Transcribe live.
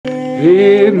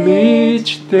him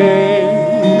each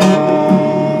day.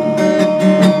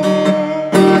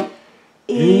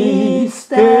 Each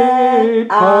step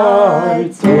I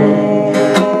take,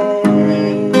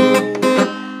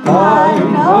 I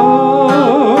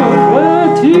know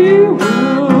that you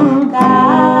will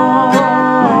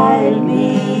guide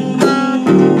me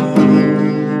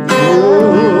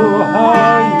to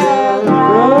higher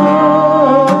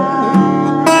ground.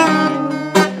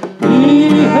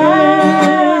 He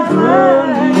ever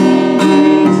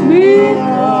leads me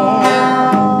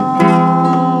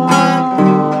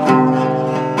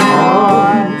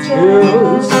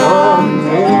until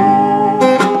someday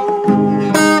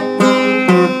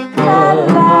the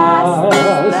last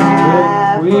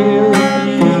step will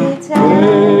be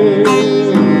taken.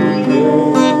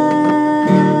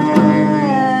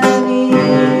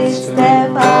 Each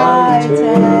step I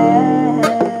take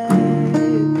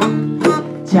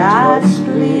just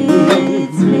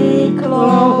leads me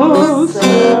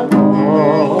closer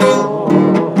home.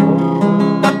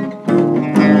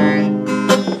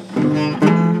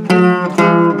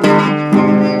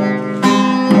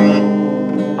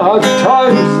 At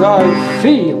times I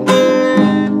feel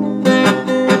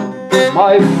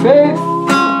my faith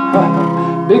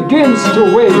begins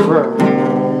to waver.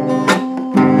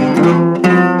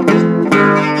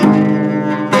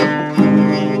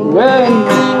 When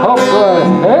up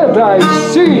ahead I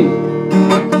see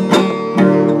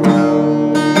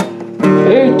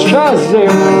a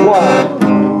chasm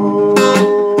wide,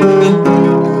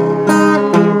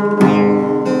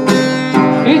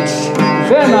 it's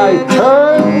then I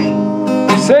turn,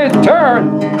 say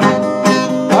turn,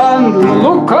 and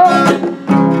look up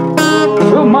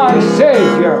to my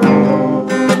Savior.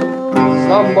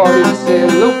 Somebody say,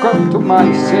 look up to my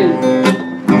Savior.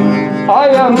 I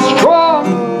am strong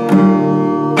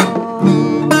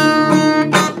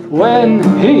when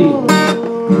He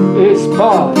is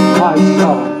by my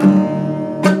side.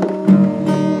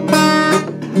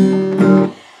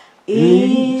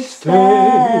 Each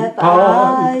step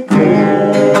I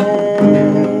take,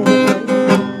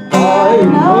 I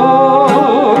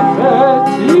know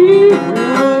that He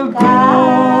will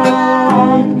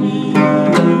guide me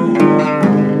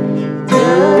to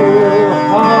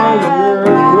higher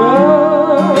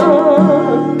ground.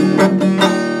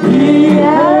 He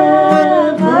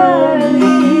ever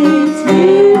leads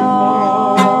me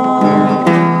on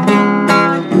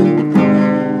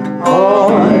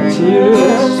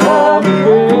until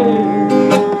someday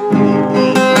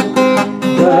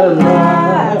the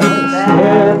last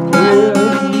step will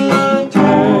be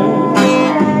taken.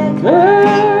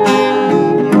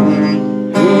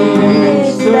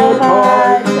 Each step I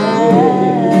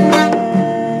take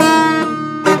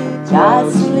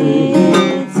just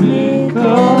leads me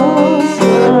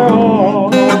closer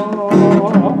home.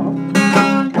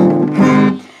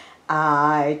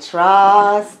 I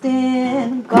trust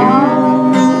in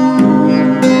God,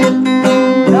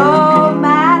 no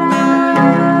matter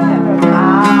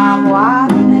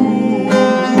what may,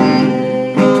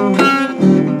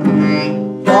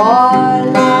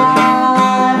 for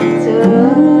life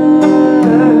tonight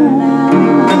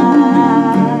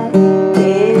is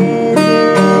in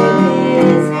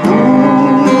His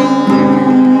hands.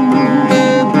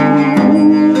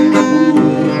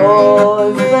 He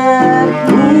holds the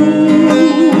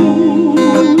key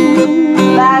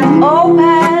that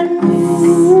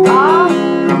opens up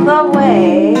the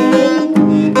way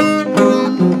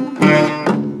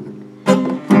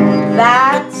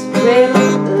that will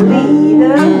lead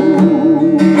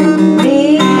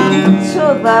me to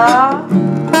the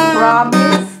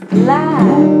promised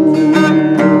land.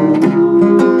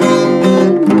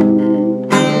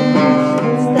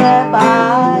 Step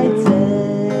I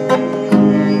take,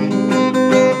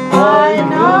 I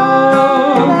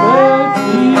know that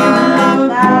He will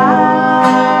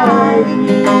guide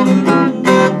me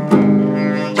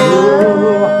to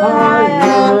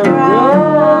higher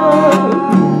ground.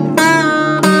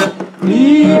 He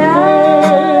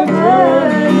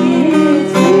ever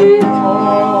leads me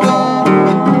home.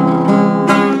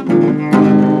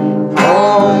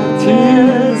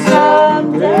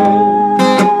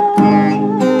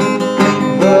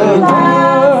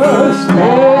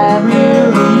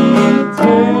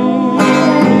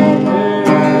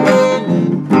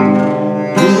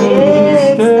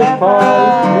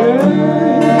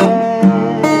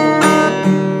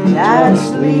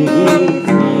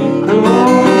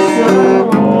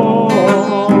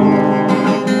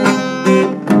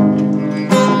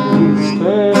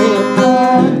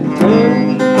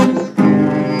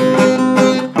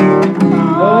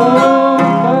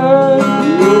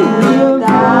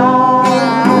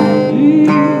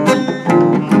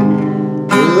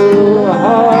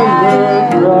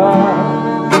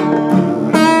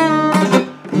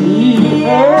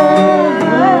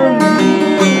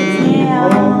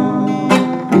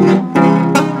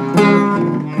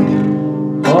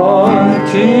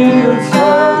 till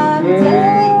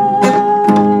someday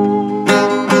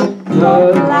the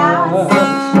last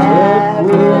step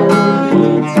will be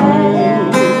taken.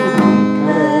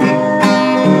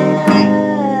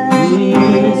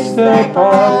 Each step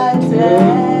I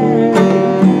take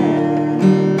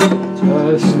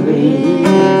just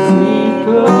leads me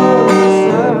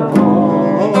closer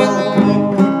home.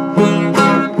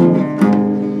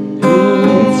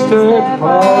 Each step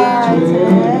I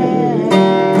take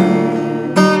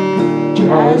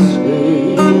just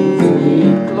leads me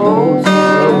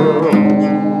closer home.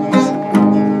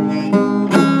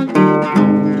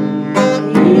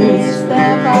 Each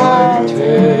step I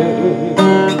take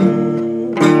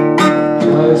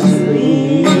just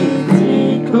leads me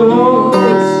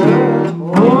closer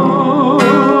home.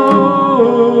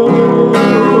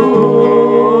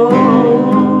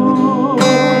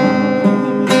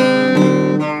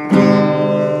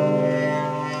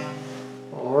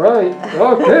 All right,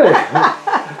 okay.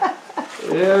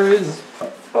 Here is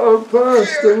our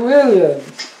Pastor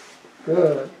Williams.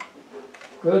 Good.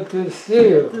 Good to see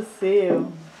you. Good to see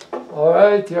you. All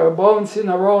right, you're bouncing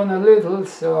around a little,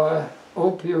 so I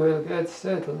hope you will get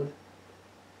settled.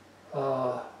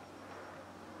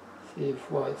 See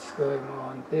what's going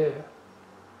on there.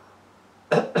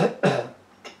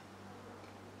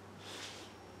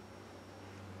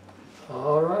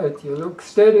 All right, you look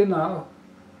steady now.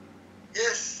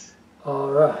 Yes.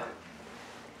 All right.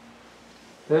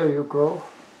 There you go.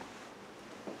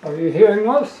 Are you hearing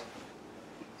us?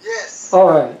 Yes. All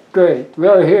right, great. We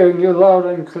are hearing you loud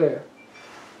and clear.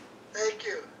 Thank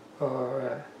you. All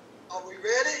right. Are we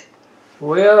ready?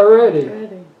 We are ready.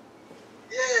 Ready.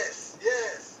 Yes,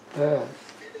 yes. Yes.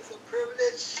 It is a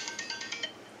privilege.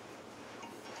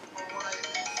 All right.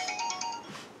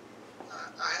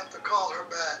 I have to call her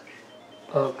back.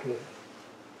 Okay.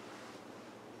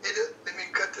 Let me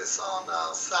cut this on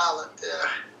silent there,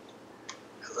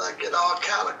 because I get all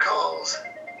kind of calls.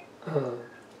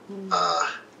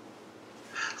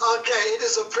 Okay, it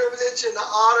is a privilege and an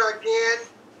honor again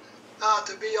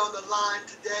to be on the line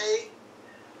today.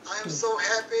 I am so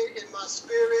happy in my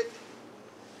spirit.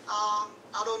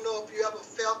 I don't know if you ever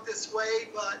felt this way,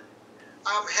 but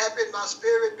I'm happy in my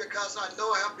spirit because I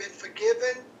know I have been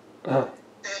forgiven. And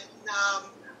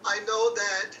I know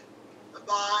that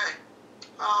by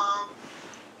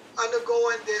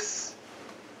undergoing this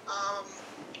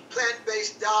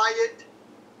plant-based diet,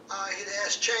 it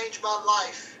has changed my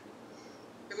life.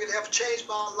 It would have changed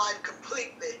my life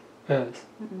completely. Yes.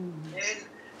 And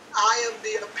I am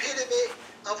the epitome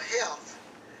of health.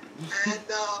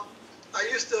 And I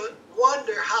used to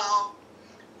wonder how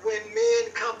when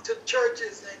men come to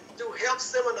churches and do health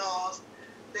seminars,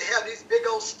 they have these big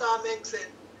old stomachs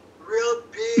and real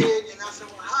big. And I said,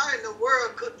 well, how in the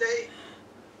world could they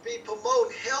be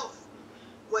promoting health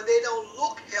when they don't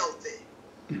look healthy?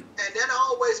 And that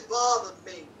always bothered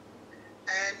me.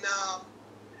 And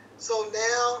so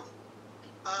now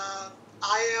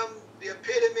I am the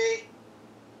epitome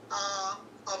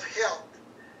of health.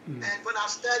 And when I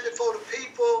stand before the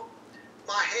people,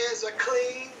 my hands are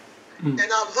clean and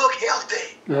I look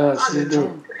healthy. Yes, you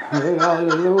do.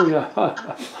 Hallelujah. I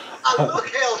look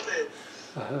healthy.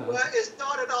 Well, it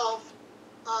started off,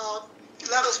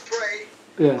 let us pray.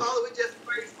 Yes. Father, we're just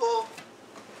grateful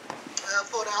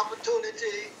for the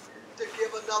opportunity to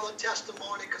give another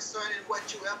testimony concerning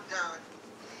what you have done.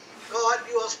 God,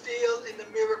 you are still in the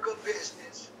miracle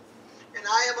business. And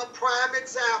I am a prime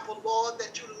example, Lord,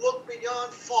 that you look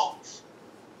beyond faults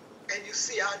and you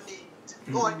see our needs.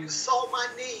 Lord, you saw my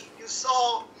need. You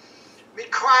saw me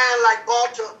crying like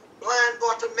blind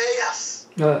Bartimaeus.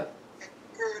 And you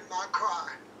heard my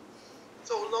cry.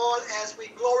 So, Lord, as we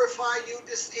glorify you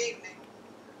this evening,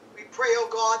 we pray, oh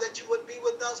God, that you would be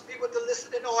with us, be with the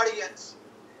listening audience.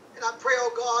 And I pray,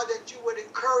 oh God, that you would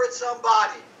encourage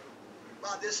somebody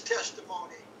by this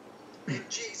testimony. In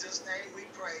Jesus' name we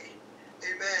pray.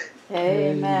 Amen.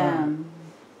 Amen.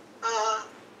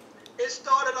 It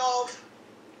started off,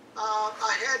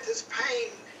 I had this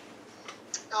pain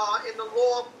in the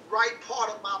lower right part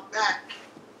of my back.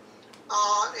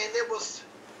 And it was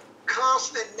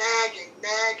constant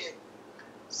nagging.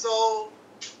 So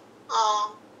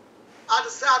I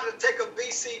decided to take a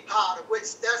BC powder,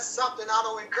 which that's something I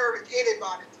don't encourage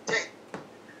anybody to take.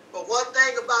 But one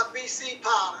thing about BC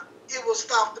powder, it will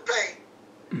stop the pain.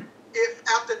 If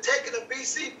after taking a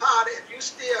BC powder, if you're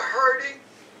still hurting,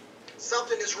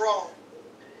 something is wrong.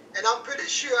 And I'm pretty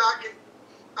sure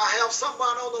I have someone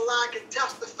on the line can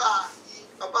testify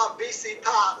about BC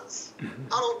powders. I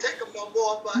don't take them no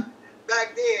more, but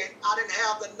back then I didn't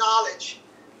have the knowledge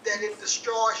that it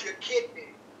destroys your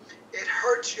kidney. It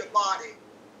hurts your body.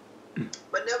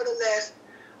 But nevertheless,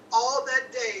 all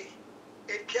that day,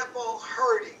 it kept on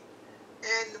hurting,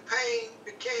 and the pain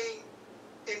became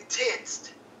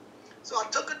intense. So I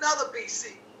took another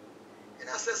BC, and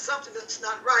I said, something that's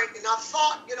not right. And I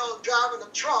thought, driving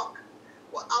a truck,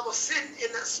 well, I was sitting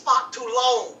in that spot too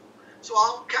long. So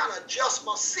I'll kind of adjust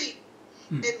my seat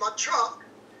in my truck,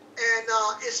 and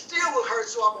it still would hurt.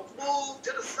 So I would move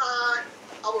to the side,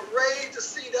 I would raise the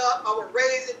seat up, I would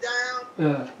raise it down,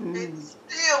 and it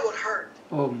still would hurt.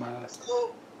 Oh my.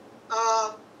 So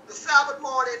the Sabbath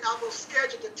morning, I was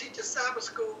scheduled to teach a Sabbath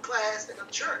school class in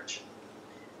a church.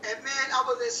 And man, I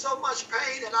was in so much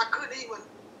pain that I couldn't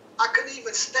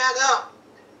even stand up.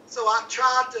 So I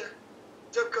tried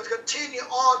to continue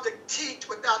on to teach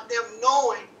without them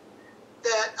knowing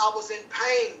that I was in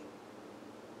pain.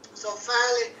 So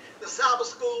finally, the Sabbath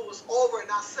school was over, and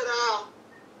I sat down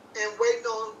and waiting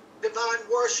on divine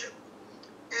worship.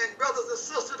 And brothers and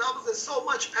sisters, I was in so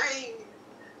much pain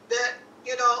that,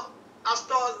 I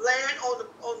started laying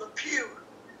on the pew.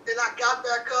 Then I got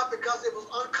back up because it was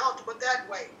uncomfortable that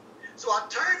way. So I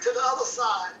turned to the other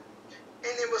side,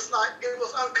 and it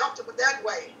was uncomfortable that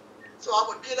way. So I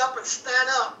would get up and stand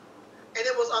up, and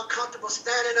it was uncomfortable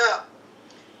standing up.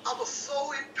 I was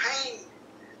so in pain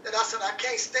that I said, I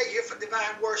can't stay here for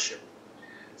divine worship.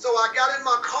 So I got in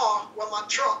my car with my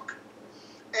truck,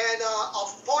 and a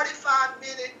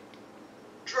 45-minute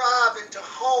drive into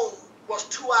home was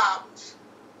 2 hours.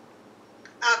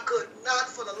 I could not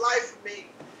for the life of me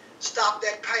stop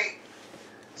that pain.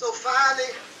 So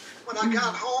finally, when I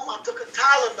got home, I took a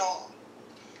Tylenol.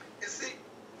 And see,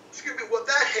 well,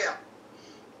 that helped.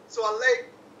 So I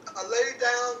lay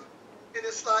down, and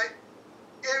it's like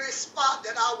every spot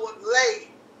that I would lay,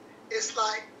 it's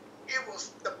like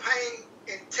the pain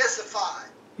intensified.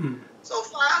 So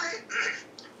finally,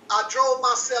 I drove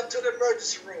myself to the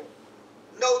emergency room.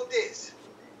 Note this,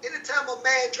 anytime a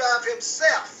man drives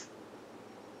himself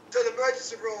to the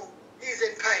emergency room, he's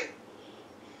in pain.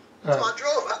 So I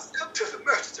drove myself to the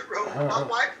emergency room. My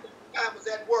wife at the time was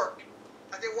at work.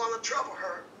 I didn't want to trouble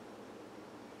her.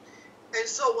 And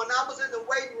so when I was in the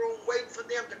waiting room waiting for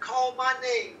them to call my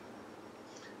name,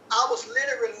 I was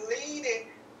literally leaning.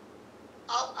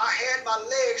 I had my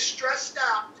legs stretched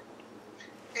out.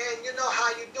 And you know how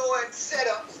you're doing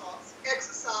sit-ups or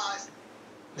exercise.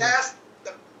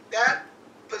 That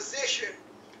position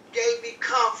gave me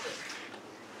comfort.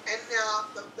 And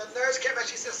the nurse came out.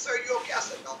 She said, "Sir, you okay?" I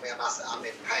said, "No, ma'am." I said, "I'm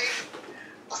in pain."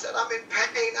 I said, "I'm in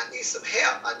pain. I need some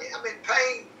help. I'm in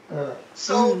pain."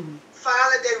 So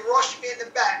finally, they rushed me in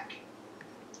the back.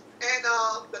 And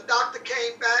the doctor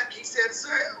came back. He said,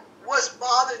 "Sir, what's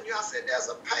bothering you?" I said, "There's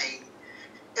a pain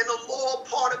in the lower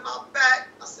part of my back."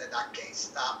 I said, "I can't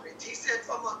stop it." He said,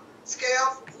 "From a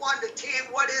scale from 1 to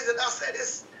 10, what is it?" I said,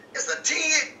 it's a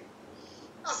 10.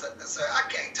 I said, "Sir, I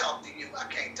can't talk to you. I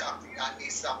can't talk to you. I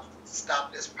need something to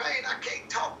stop this pain. I can't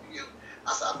talk to you."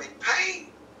 I said, "I'm in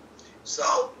pain."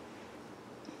 So,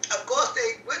 of course,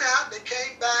 they went out, they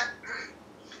came back,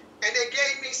 and they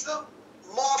gave me some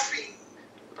morphine.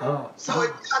 So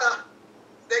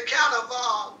they kind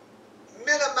of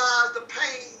minimized the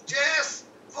pain just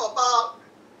for about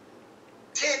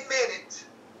 10 minutes.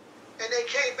 And they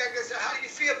came back and said, "How do you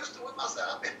feel, Mr. Whitman?" I said,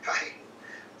 "I'm in pain."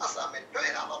 I said, "I'm in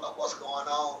pain. I don't know what's going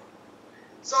on."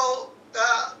 So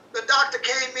the doctor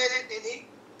came in and he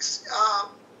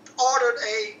ordered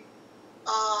a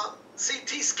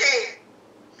CT scan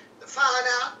to find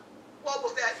out what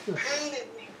was that pain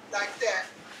in me like that.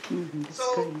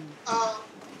 So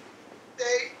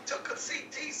they took a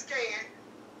CT scan,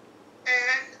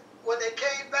 and when they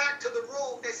came back to the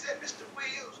room, they said, "Mr.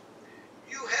 Williams,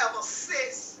 you have a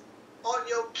cyst on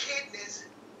your kidneys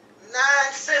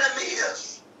 9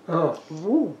 centimeters.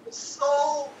 It's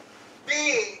so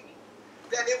big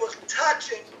that it was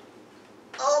touching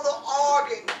other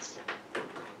organs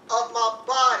of my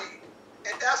body,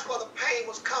 and that's where the pain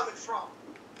was coming from."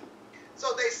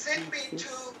 So they sent me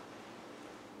to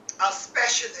a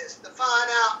specialist to find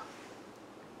out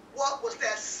what was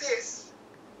that cyst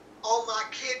on my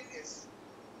kidneys.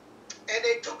 And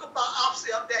they took a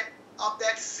biopsy of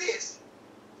that cyst,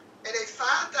 and they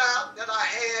found out that I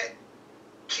had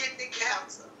kidney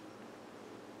cancer.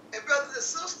 And brothers and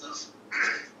sisters,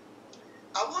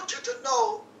 I want you to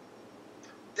know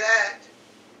that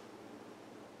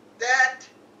that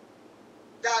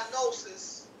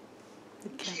diagnosis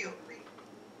killed me.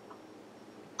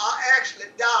 I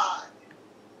actually died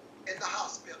in the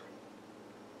hospital.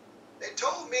 They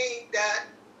told me that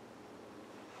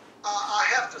I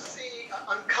have to see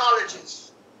an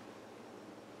oncologist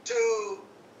to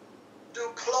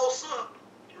do closer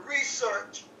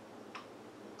research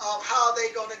of how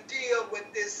they're going to deal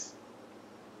with this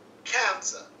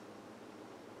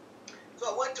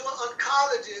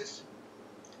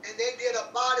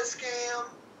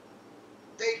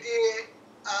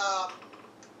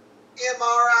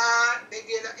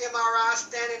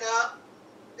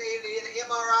the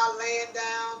MRI laying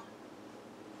down,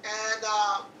 and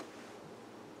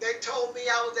they told me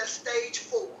I was at stage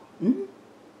 4. Mm-hmm.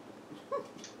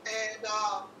 And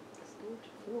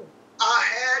I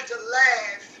had to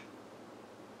laugh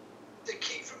to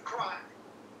keep from crying.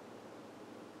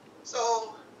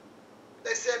 So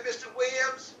they said, Mr.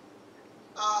 Williams,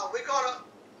 we're going to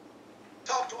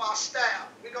talk to our staff.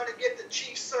 We're going to get the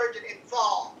chief surgeon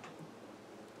involved.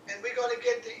 And we're going to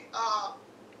get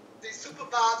the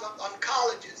supervisor of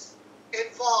oncologists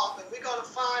involved. And we're going to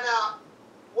find out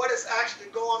what is actually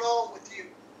going on with you.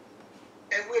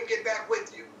 And we'll get back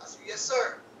with you. I said, yes,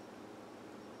 sir.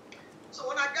 So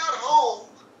when I got home,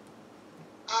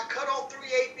 I cut on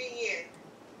 3ABN.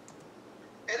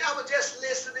 And I was just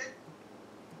listening.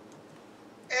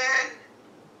 And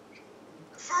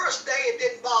the first day, it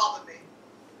didn't bother me.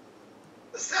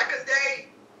 The second day,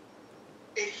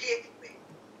 it hit me.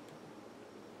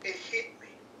 It hit me.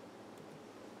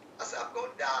 I said, I'm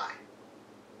going to die.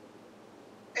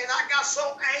 And I got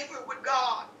so angry with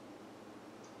God.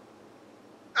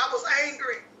 I was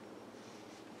angry.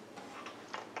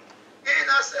 And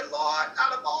I said, Lord,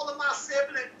 out of all of my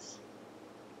siblings,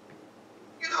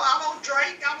 you know, I don't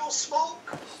drink, I don't smoke.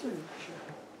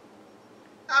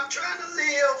 I'm trying to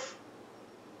live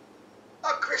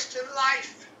a Christian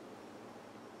life.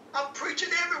 I'm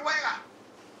preaching everywhere.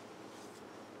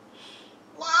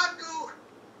 Why do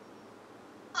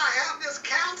I have this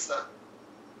cancer?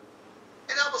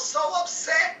 And I was so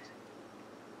upset.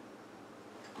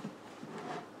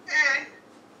 And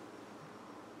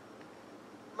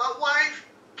my wife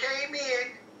came in,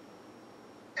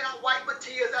 and I wiped my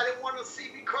tears. I didn't want her to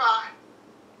see me cry.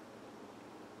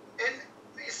 And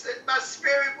he said my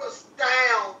spirit was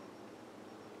down.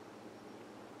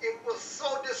 It was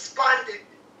so despondent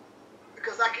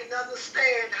because I can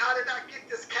understand, how did I get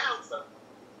this cancer?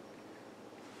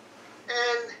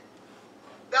 And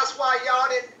that's why y'all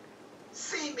didn't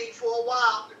see me for a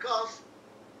while, because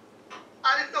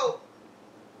I didn't know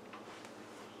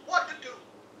what to do.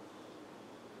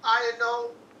 I didn't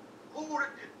know who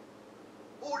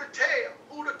to tell,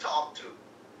 who to talk to.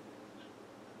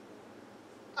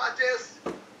 I just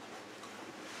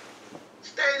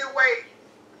stayed away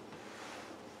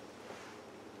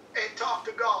and talked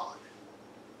to God.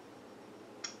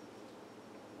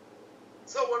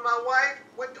 So when my wife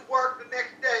went to work the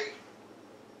next day,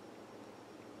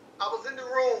 I was in the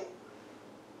room,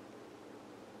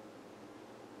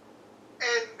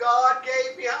 and God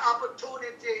gave me an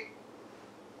opportunity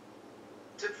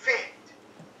to vent.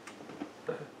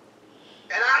 And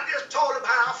I just told him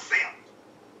how I felt.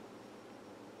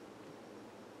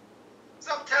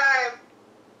 Sometimes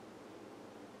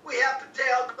we have to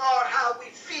tell God how we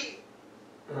feel.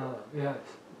 Yes.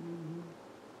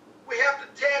 We have to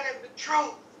tell him the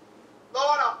truth.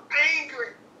 Lord, I'm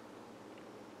angry.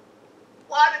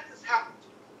 Why did this happen to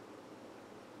me?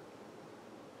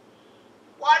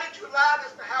 Why did you allow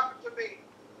this to happen to me?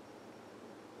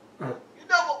 You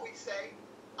know what we say.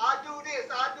 I do this,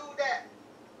 I do that.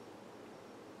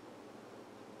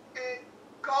 And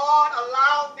God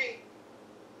allowed me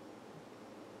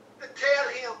to tell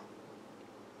him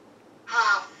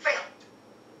how I felt.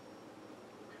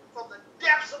 From the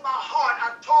depths of my heart,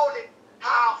 I told him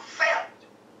how I felt.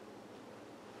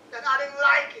 That I didn't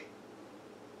like it.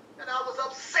 And I was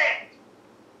upset.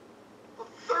 For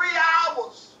 3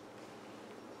 hours,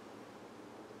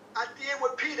 I did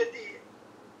what Peter did.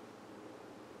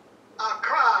 I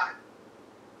cried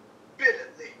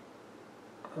bitterly.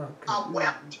 Okay. I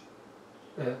wept.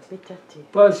 Yes. Bitter tea.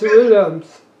 Pastor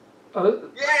Williams,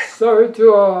 Yes. sorry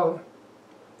to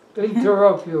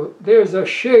interrupt you. There's a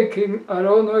shaking. I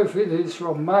don't know if it is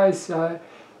from my side.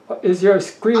 Is your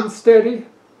screen steady?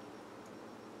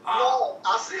 No,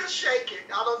 I still shaking.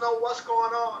 I don't know what's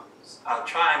going on.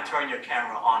 Try and turn your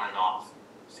camera on and off.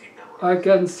 See if that works. I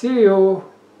can see you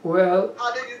well.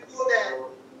 How do you do that?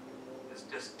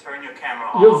 Just turn your camera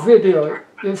on. Your video, and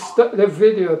turn it back on. the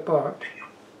video part.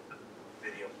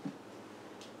 Video.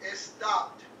 It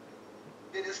stopped.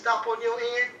 Did it stop on your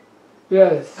end?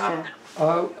 Yes. Yeah.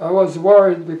 I was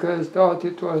worried because I thought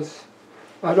it was,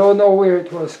 I don't know where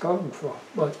it was coming from.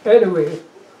 But anyway,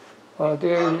 there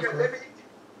you Okay, go.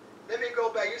 let me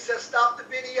go back. You said stop the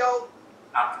video.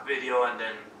 Stop the video and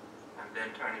then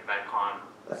turn it back on.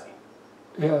 See.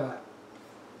 Yeah.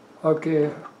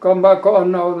 Okay, come back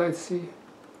on now, let's see.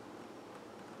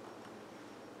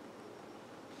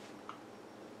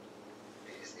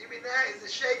 Even now, is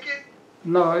it shaking?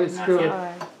 No, it's Not good. yet.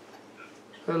 Alright.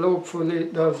 Well, hopefully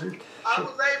it doesn't. I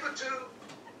was able to.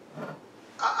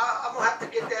 I'm gonna have to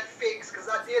get that fixed because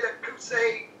I did a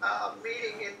crusade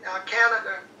meeting in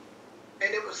Canada,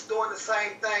 and it was doing the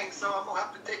same thing, so I'm going to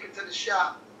have to take it to the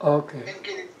shop Okay. and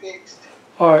get it fixed.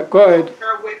 All right, go ahead.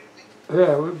 Bear with me.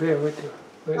 Yeah, we'll be with you.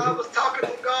 I was talking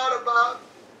to God about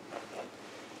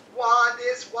why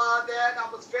this, why that. I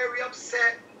was very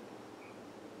upset.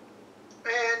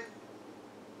 And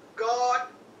God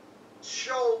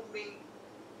showed me,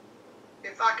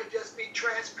 if I could just be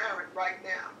transparent right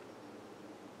now,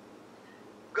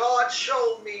 God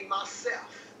showed me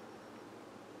myself.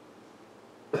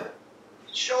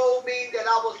 Showed me that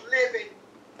I was living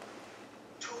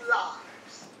two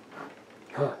lives.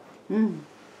 Huh.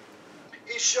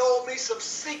 He showed me some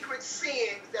secret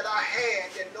sins that I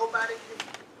had that nobody knew.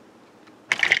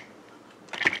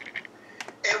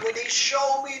 And when he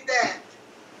showed me that,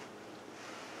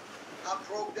 I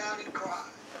broke down and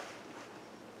cried.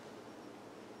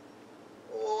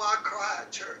 Oh, I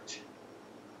cried, church.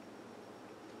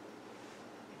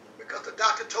 Because the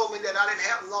doctor told me that I didn't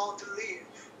have long to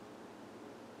live.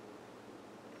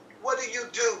 What do you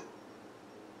do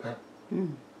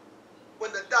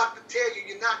when the doctor tells you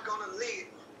you're not going to live?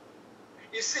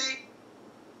 You see,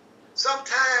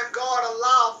 sometimes God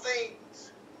allows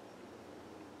things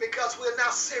because we're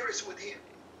not serious with him.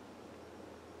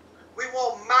 We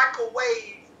want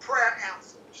microwave prayer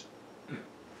answers.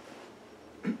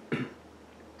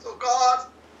 So God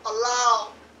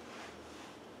allowed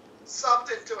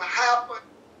something to happen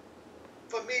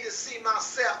for me to see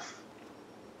myself.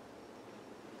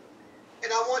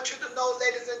 And I want you to know,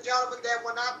 ladies and gentlemen, that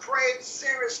when I prayed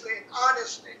seriously and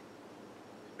honestly,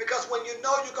 because when you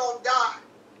know you're going to die,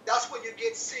 that's when you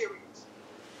get serious.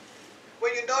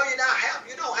 When you know you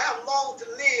don't have long to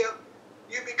live,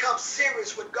 you become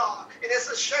serious with God. And it's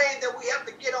a shame that we have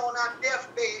to get on our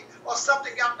deathbed, or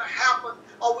something got to happen,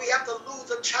 or we have to lose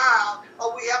a child,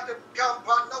 or we have to become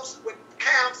prognosis with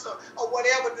cancer or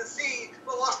whatever disease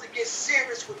for us to get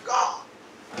serious with God.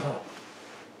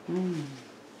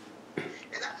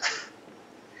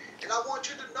 And I want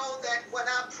you to know that when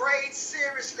I prayed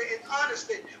seriously and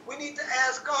honestly, we need to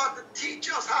ask God to teach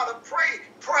us how to pray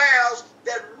prayers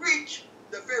that reach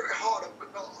the very heart of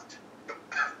God.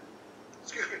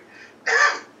 Excuse me.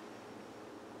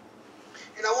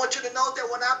 And I want you to know that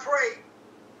when I prayed,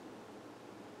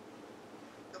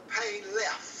 the pain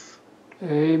left.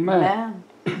 Amen.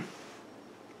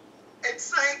 And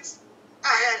saints, I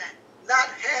had not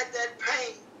had that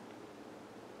pain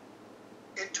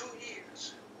in 2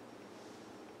 years.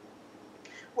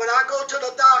 When I go to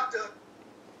the doctor,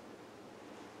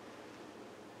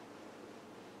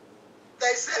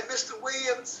 they said, Mr.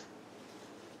 Williams,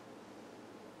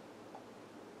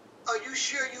 are you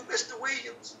sure you Mr.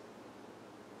 Williams?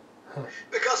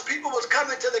 Because people was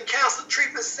coming to the cancer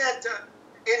treatment center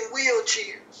in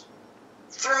wheelchairs,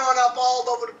 throwing up all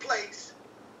over the place.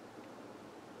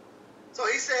 So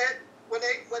he said, when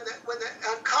the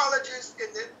oncologist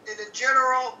and the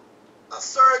general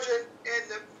surgeon and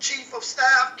the chief of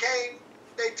staff came,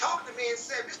 they talked to me and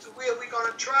said, Mr. Will, we're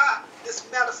going to try this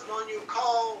medicine on you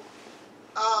called,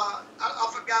 I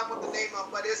forgot what the name of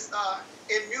it, but it's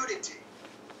immunity.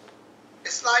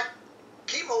 It's like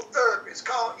chemotherapy. It's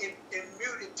called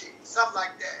immunity, something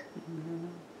like that.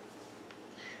 And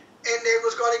they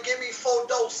was going to give me 4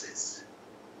 doses.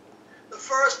 The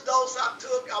first dose I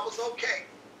took, I was okay.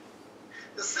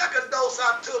 The second dose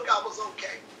I took, I was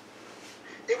okay.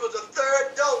 It was the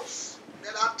third dose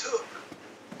that I took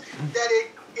that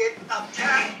it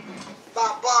attacked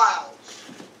my bowels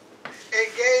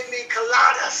and gave me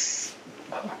colitis.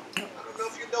 I don't know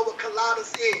if you know what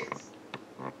colitis is.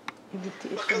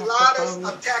 But colitis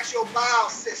attacks your bowel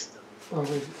system. I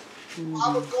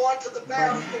was going to the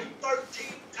bathroom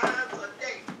 13 times a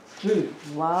day.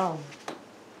 Wow.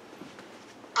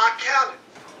 I counted.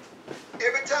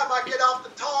 Every time I get off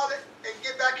the toilet and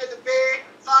get back in the bed,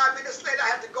 5 minutes later I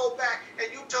have to go back.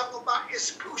 And you talking about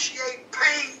excruciating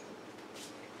pain.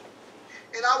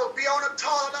 And I would be on the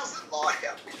toilet and I said, Lord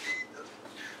help me, Jesus.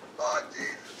 Lord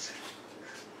Jesus.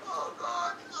 Oh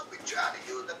God, I'll be trying to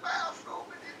use the bathroom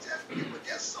and it was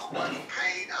just so much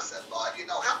pain. I said, Lord, you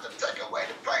don't have to take away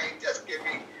the pain. Just give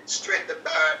me strength to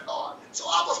bear it, Lord. So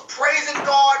I was praising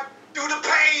God through the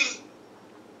pain.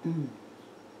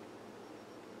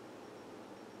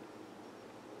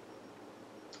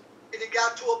 And it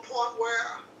got to a point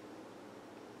where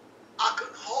I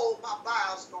couldn't hold my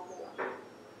bowels no more.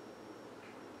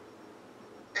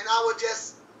 And I would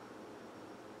just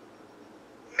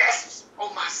mess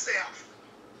on myself.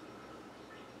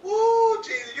 Woo,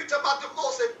 Jesus, you talk about the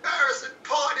most embarrassing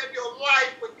part of your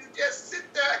life when you just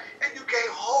sit there and you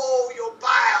can't hold your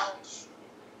bowels.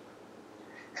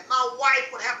 And my wife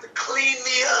would have to clean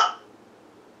me up.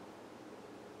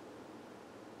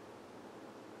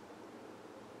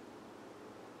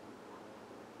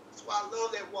 That's why I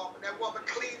love that woman. That woman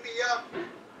cleaned me up.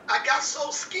 I got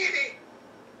so skinny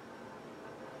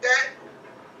that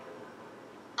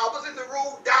I was in the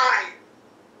room dying.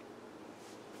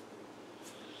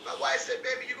 My wife said,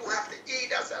 baby, you're going to have to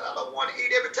eat. I said, I don't want to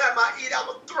eat. Every time I eat, I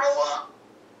would throw up.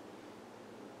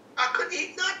 I couldn't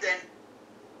eat nothing.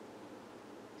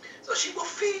 So she would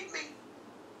feed me.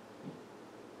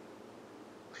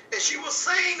 And she would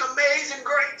sing Amazing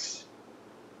Grace.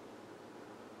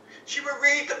 She would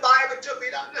read the Bible to me.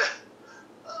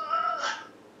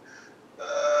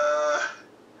 I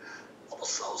was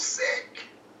so sick.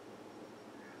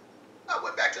 I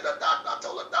went back to the doctor. I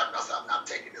told the doctor, I said, I'm not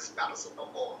taking this medicine no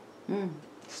more.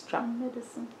 Strong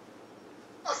medicine.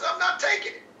 I said, I'm not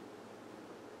taking it.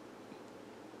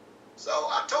 So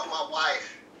I told my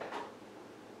wife,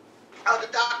 the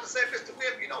doctor said, Mr.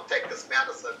 Wimp, you don't take this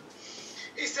medicine.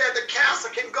 He said the cancer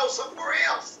can go somewhere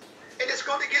else, and it's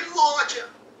going to get larger.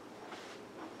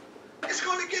 It's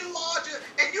going to get larger,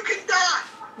 and you can die.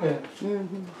 Yeah.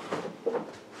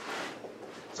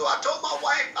 So I told my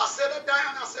wife, I set her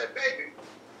down, I said, baby,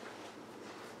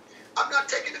 I'm not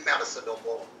taking the medicine no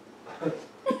more.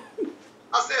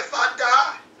 I said, if I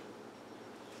die,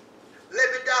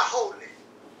 let me die holy.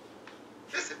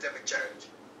 Listen to me, church.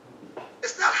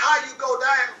 It's not how you go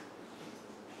down,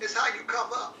 it's how you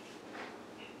come up.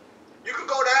 You can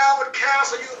go down with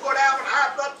cancer, you can go down with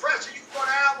high blood pressure, you can go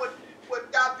down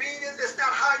with diabetes. It's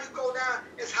not how you go down,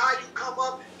 it's how you come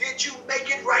up. Did you make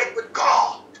it right with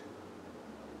God?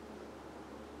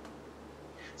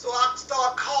 So I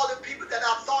started calling people that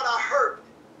I thought I hurt.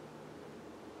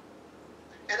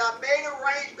 And I made an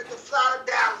arrangement to fly to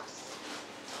Dallas.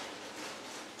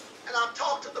 And I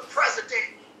talked to the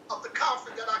president of the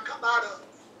conference that I come out of.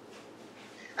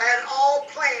 I had it all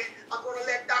planned. I'm going to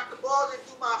let Dr. Buzz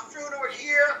do my funeral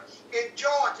here in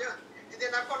Georgia. And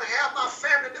then I'm going to have my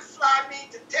family to fly me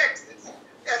to Texas,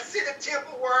 at City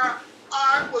Temple where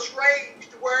I was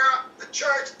raised, where the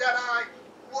church that I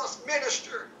was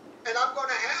ministered. And I'm going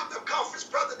to have the conference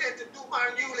president to do my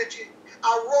eulogy.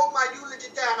 I wrote my eulogy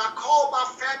down. I called my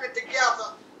family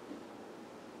together.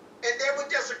 And they were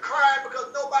just crying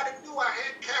because nobody knew I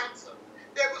had cancer.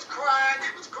 They was crying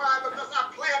because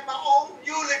I planned my own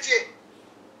eulogy.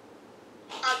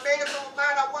 I made up my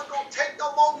mind I wasn't going to take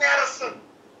no more medicine.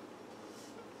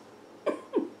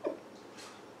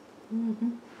 I'm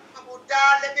going to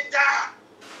die, let me die.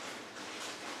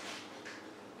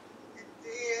 And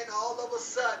then all of a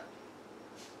sudden,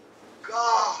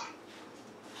 God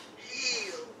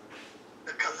healed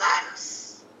the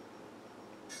colitis.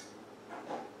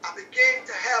 I began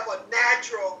to have a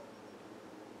natural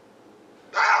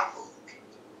bowel movement.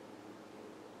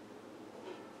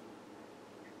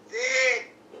 Then,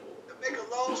 to make a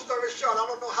long story short, I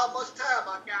don't know how much time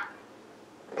I got,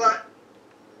 but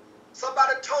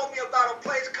somebody told me about a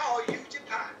place called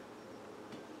Japan.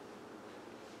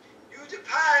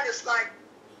 Japan is like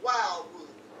Wildwood,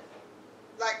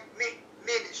 like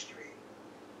ministry,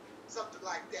 something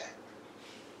like that.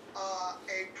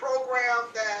 A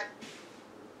program that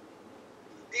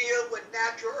deals with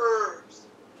natural herbs.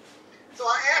 So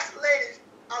I asked the lady,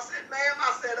 I said, ma'am,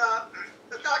 I said,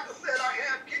 the doctor said I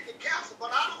have kidney cancer,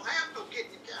 but I don't have no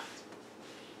kidney cancer.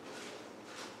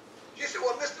 She said,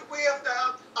 well, Mr. Williams,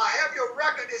 I have your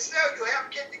record. It says you have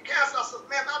kidney cancer. I said,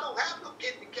 ma'am, I don't have no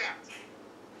kidney cancer.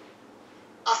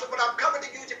 I said, but I'm coming to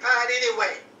Japan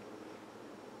anyway.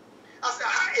 I said,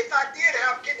 if I did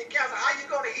have kidney cancer, how you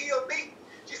going to heal me?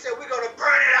 She said, we're going to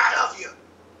burn it out of you.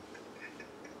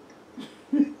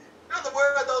 In other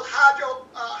words, those hydro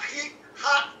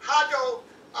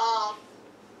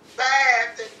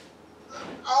baths and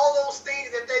all those things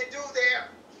that they do there.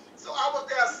 So I was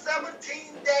there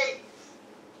 17 days.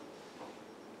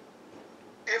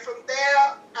 And from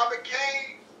there, I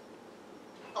became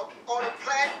on a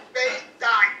plant-based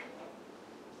diet.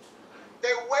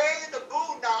 They way in the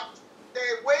boondocks.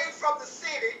 They way from the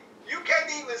city. You can't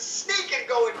even sneak and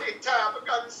go in daytime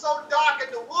because it's so dark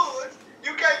in the woods.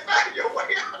 You can't find your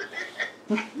way out of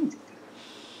there.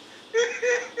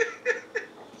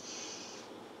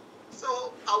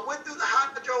 So I went through the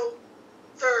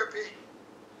hydrotherapy.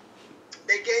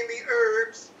 They gave me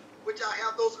herbs, which I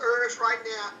have those herbs right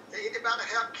now. To anybody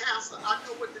have cancer, I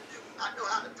know what to do. I know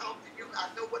how to talk to you. I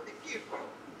know what to give you.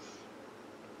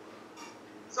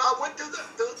 So I went through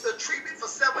the treatment for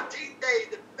 17 days,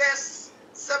 the best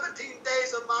 17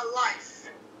 days of my life.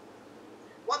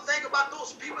 One thing about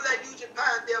those people that use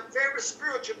Japan, they're very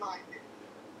spiritual minded.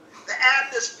 The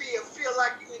atmosphere feel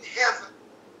like you're in heaven.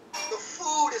 The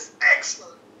food is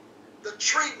excellent. The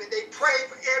treatment, they pray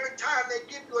for every time they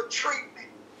give you a treatment.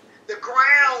 The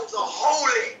grounds are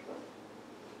holy.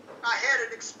 I had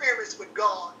an experience with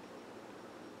God.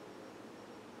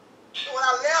 So when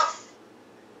I left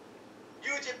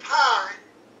Eugene Pine,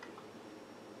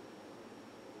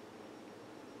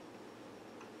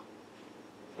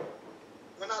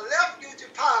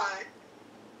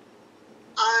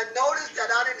 I noticed that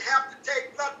I didn't have to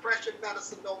take blood pressure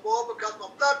medicine no more because my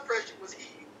blood pressure was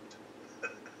healed.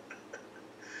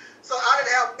 So I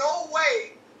didn't have no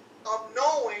way of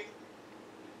knowing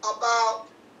about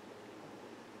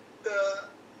the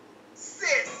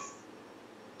cysts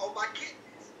on my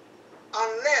kidneys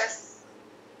unless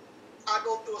I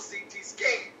go through a CT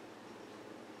scan.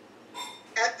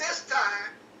 At this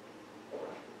time,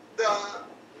 the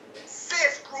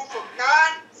cyst grew from 9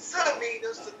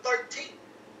 centimeters to 13.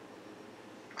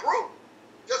 Grew,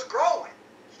 just growing.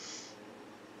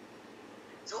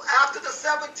 So after the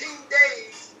 17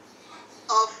 days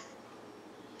of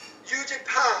Eugene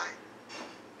Pine,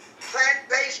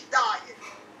 plant-based diet,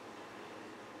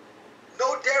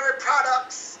 no dairy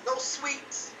products, no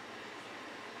sweets,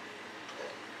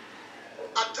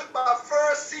 I took my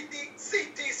first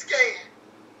CT scan.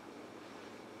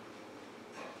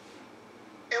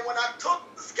 And when I took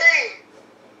the scan,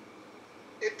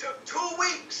 it took 2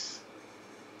 weeks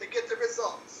to get the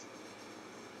results.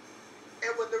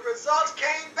 And when the results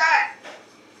came back,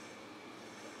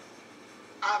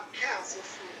 I'm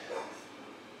cancer-free.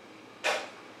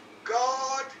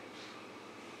 God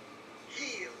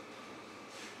healed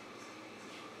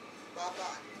my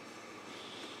body.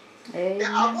 Amen.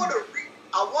 Now I want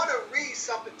to read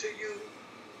something to you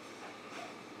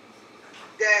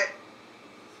that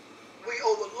we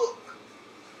overlook.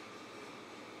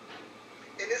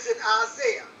 And it's in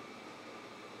Isaiah.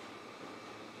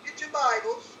 Get your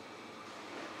Bibles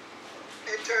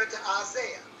and turn to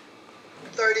Isaiah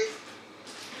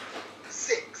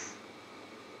 36.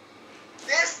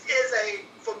 This is a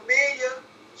familiar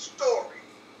story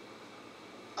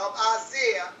of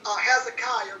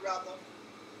Hezekiah rather,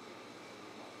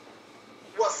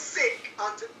 was sick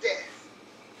unto death.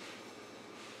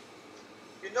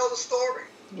 You know the story?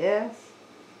 Yes.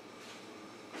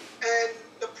 And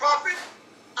the prophet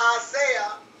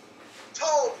Isaiah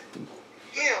told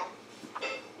him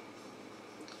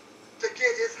to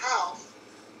get his house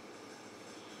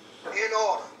in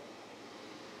order.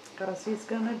 Because he's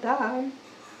going to die.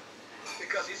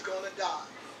 Because he's going to die.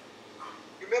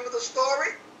 You remember the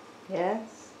story?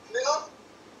 Yes. Bill?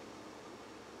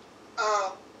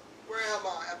 Where am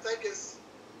I? I think it's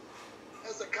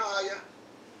Hezekiah.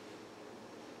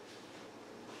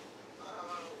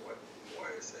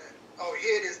 Where is that? Oh,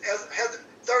 here it is.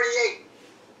 38.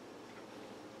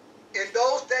 In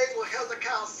those days when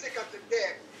Hezekiah was sick unto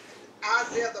death,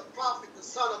 Isaiah the prophet, the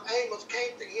son of Amos,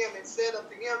 came to him and said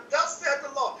unto him, Thus saith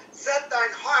the Lord, set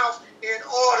thine house in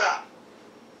order.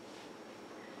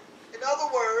 In other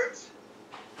words,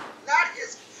 not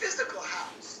his physical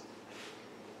house,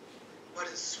 but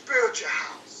his spiritual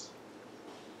house.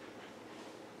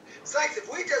 Saints, if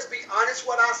we just be honest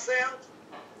with ourselves,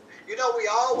 you know, we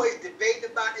always debate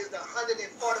about is the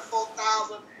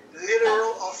 144,000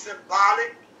 literal or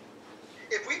symbolic.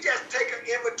 If we just take an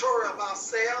inventory of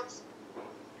ourselves,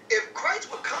 if Christ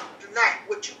would come tonight,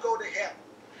 would you go to heaven?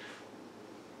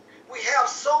 We have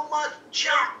so much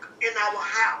junk in our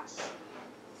house.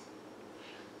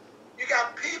 You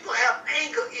got people have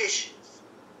anger issues.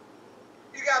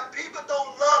 You got people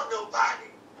don't love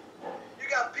nobody. You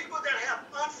got people that have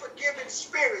unforgiving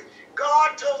spirit.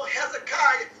 God told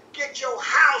Hezekiah, get your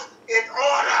house in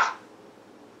order.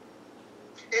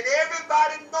 And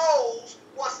everybody knows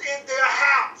what's in their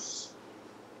house.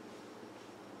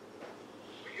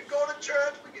 We can go to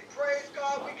church, we can praise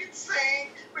God, we can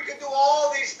sing, we can do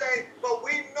all these things, but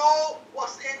we know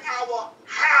what's in our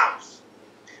house.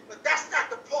 But that's not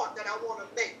the point that I want to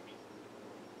make.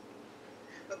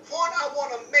 The point I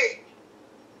want to make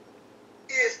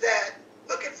is that,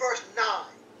 look at verse 9.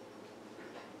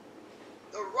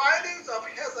 The writings of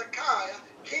Hezekiah,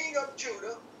 king of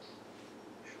Judah,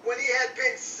 when he had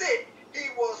been sick, he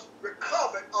was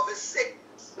recovered of his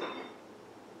sickness.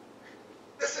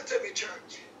 Listen to me,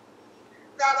 church.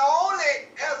 Not only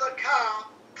Hezekiah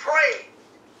prayed,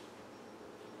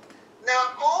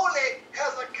 not only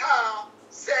Hezekiah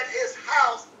set his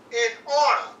house in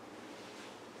order,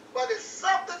 but it's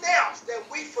something else that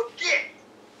we forget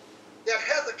that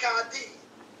Hezekiah did.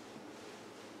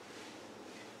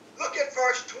 Look at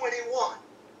verse 21.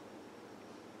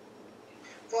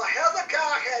 For Isaiah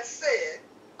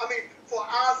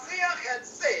had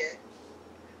said,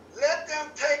 let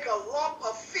them take a lump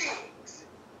of figs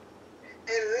and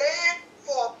lay it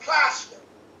for a plaster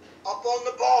upon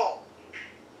the ball,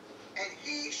 and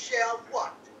he shall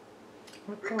what?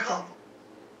 Recover.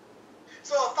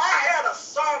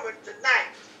 sermon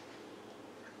tonight,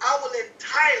 I will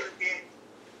entitle it,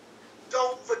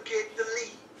 Don't Forget the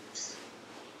Leaves.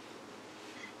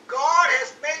 God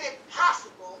has made it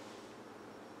possible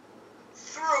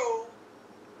through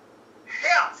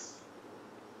health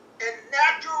and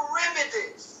natural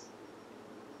remedies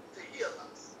to heal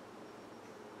us.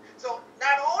 So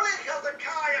not only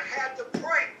Hezekiah had to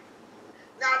pray,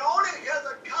 not only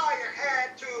Hezekiah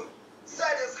had to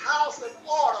set his house in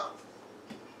order,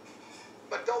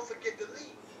 but don't forget the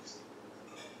leaves.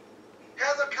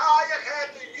 Hezekiah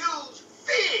had to use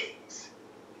figs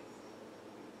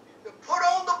to put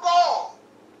on the ball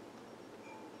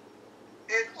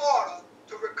in order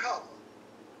to recover.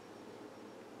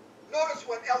 Notice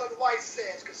what Ellen White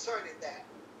says concerning that.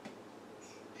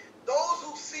 Those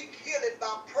who seek healing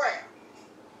by prayer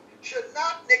should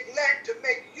not neglect to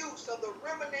make use of the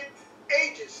remnant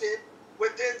agency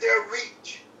within their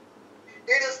reach.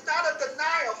 It is not a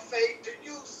denial of faith to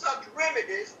use such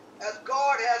remedies as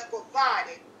God has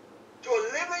provided to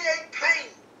alleviate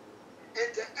pain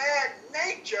and to add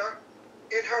nature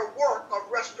in her work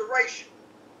of restoration.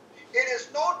 It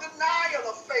is no denial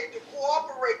of faith to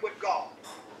cooperate with God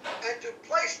and to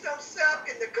place themselves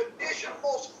in the condition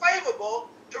most favorable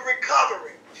to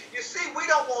recovery. You see, we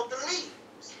don't want the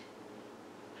leaves.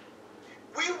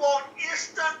 We want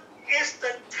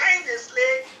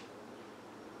instantaneously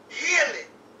healing.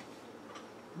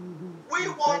 We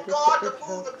want God to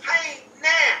move the pain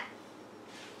now.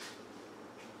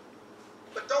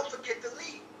 But don't forget the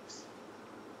leaves.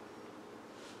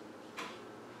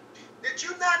 Did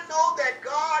you not know that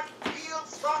God healed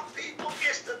some people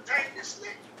instantaneously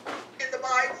in the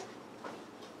Bible?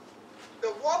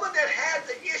 The woman that had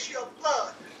the issue of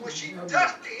blood, when she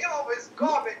touched the hem of his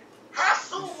garment, how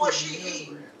soon was she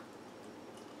healed?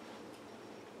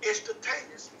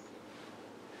 Instantaneously.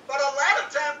 But a lot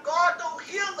of times, God don't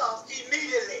heal us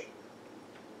immediately.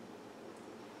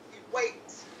 He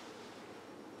waits.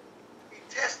 He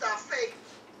tests our faith.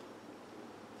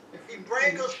 He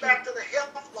brings us back to the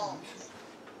health laws.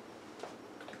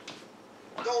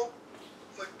 Don't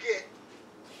forget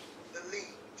the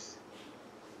leaves.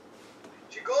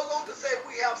 She goes on to say,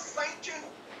 we have sanction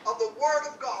of the word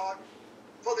of God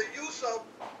for the use of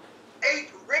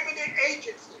remedy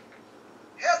agency.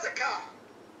 Hezekiah,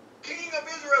 king of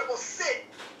Israel, was sick,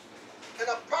 and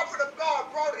a prophet of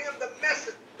God brought him the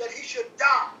message that he should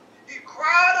die. He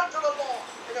cried unto the Lord,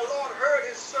 and the Lord heard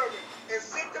his servant and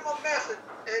sent him a message,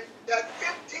 and that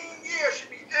 15 years should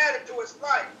be added to his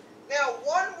life. Now,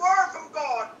 one word from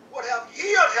God would have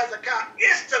healed Hezekiah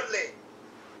instantly,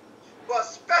 but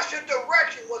special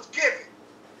direction was given.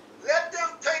 Let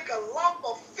them take a lump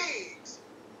of figs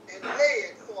and lay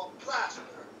it for a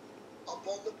plaster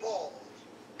upon the balls,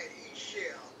 and he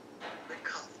shall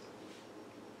recover.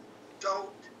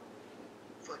 Don't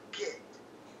forget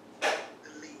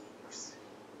the leaves.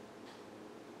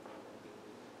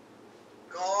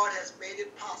 God has made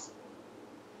it possible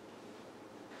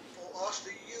for us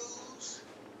to use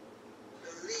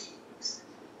the leaves.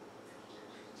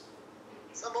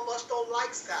 Some of us don't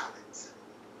like salads.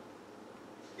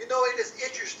 You know, it is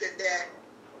interesting that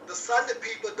the Sunday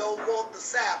people don't want the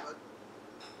Sabbath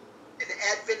and the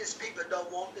Adventist people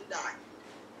don't want the diet.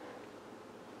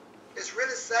 It's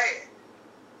really sad.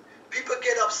 People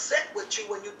get upset with you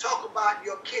when you talk about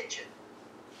your kitchen.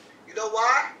 You know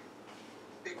why?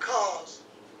 Because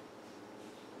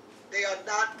they are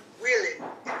not willing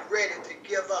and ready to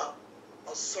give up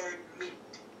a certain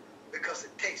meat because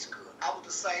it tastes good. I was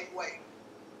the same way.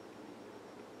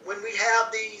 When we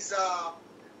have these,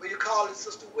 what you call it,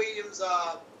 Sister Williams,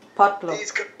 Potluck.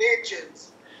 these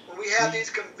conventions, when we have these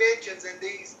conventions and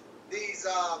these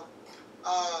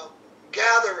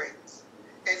gatherings,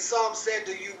 and some said,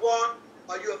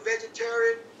 are you a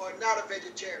vegetarian or not a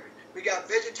vegetarian? We got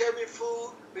vegetarian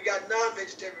food, we got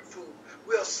non-vegetarian food.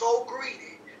 We are so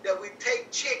greedy that we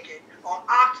take chicken or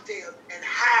oxtail and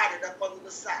hide it up under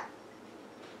the salad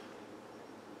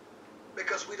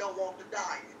because we don't want the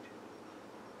diet.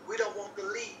 We don't want the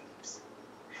leaves.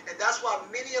 And that's why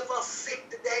many of us sick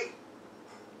today,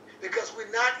 because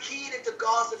we're not heeding to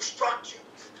God's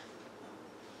instructions.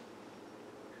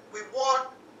 We want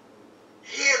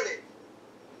healing.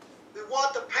 We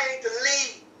want the pain to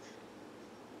leave,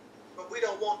 but we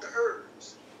don't want the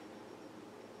herbs.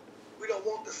 We don't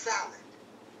want the salad.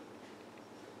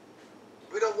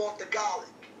 We don't want the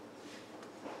garlic.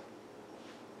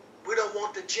 We don't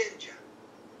want the ginger.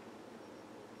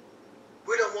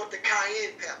 We don't want the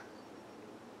cayenne pepper.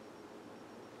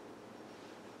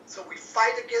 So we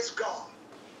fight against God.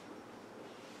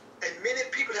 And many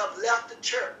people have left the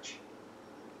church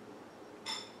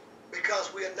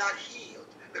because we are not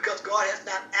healed. because God has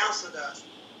not answered us.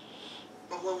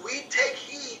 But when we take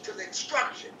heed to the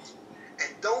instructions, and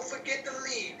don't forget to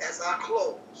leave as our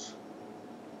close,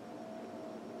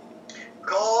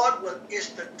 God will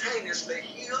instantaneously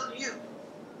heal you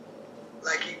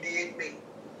like he did me.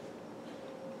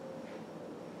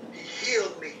 He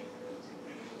healed me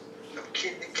of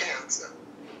kidney cancer.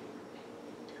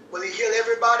 Will he heal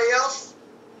everybody else?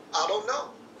 I don't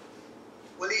know.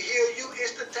 Will he heal you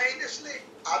instantaneously?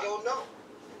 I don't know.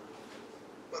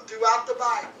 But throughout the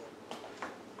Bible,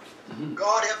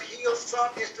 God have healed some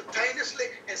instantaneously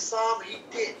and some he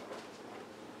didn't.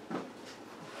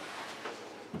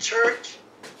 Church,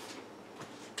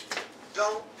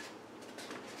 don't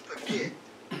forget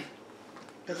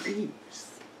to leave.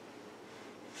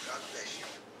 God bless you.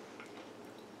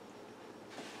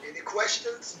 Any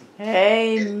questions?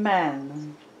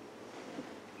 Amen.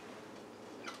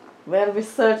 Well, we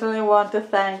certainly want to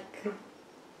thank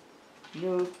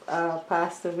you,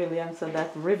 Pastor Williams, for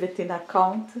that riveting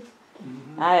account.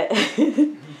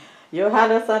 You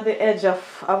had us on the edge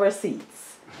of our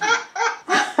seats.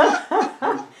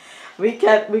 We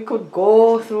could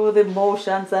go through the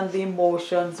motions and the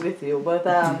emotions with you, but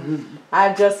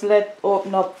I just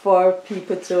open up for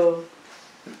people to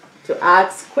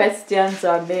ask questions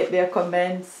or make their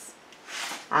comments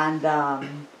and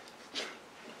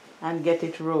get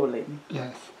it rolling.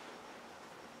 Yes.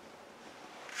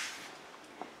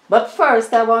 But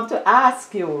first, I want to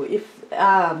ask you if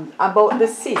about the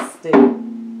cyst.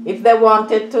 If they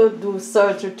wanted to do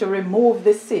surgery to remove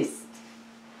the cyst.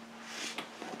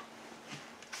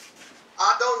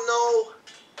 I don't know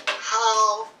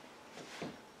how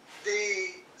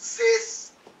the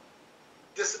cyst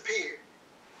disappeared.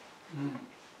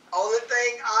 Only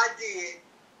thing I did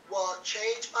was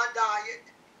change my diet.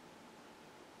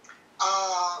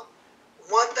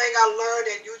 One thing I learned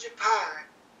at Japan,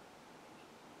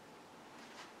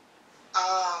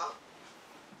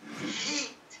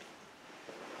 heat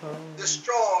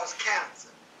destroys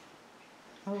cancer.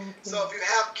 Okay. So if you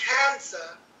have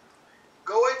cancer,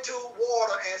 go into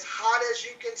water as hot as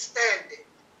you can stand it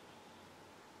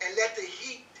and let the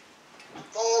heat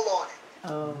fall on it.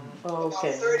 Oh, For okay.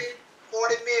 about 30,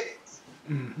 40 minutes.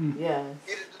 Yes.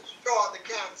 It'll destroy the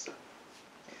cancer.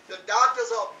 The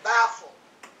doctors are baffled.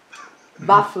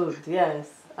 Baffled, yes.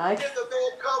 Then the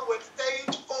man come with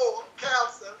stage 4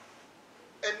 cancer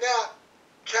and now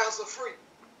cancer free.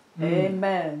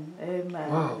 Amen.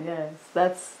 Amen. Wow. Yes,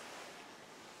 that's.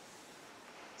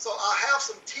 So I have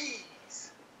some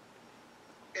teas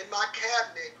in my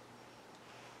cabinet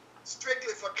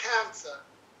strictly for cancer,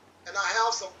 and I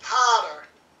have some powder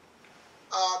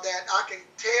that I can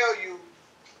tell you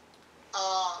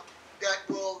that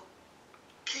will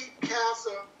keep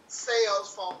cancer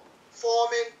cells from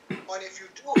forming, or if you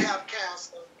do have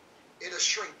cancer, it'll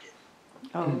shrink it.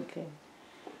 Okay.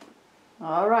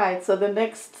 All right. So the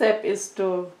next step is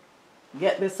to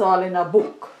get this all in a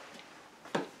book.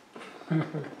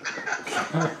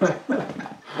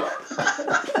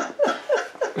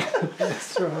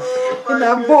 That's right. Oh In my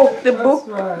a goodness. book, the That's book,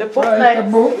 right. the book Write like. a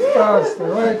book, Pastor.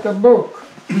 Write a book.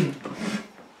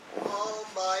 Oh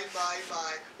my.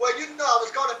 Well, you know, I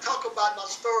was going to talk about my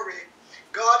story.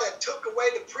 God that took away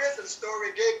the prison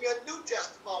story gave me a new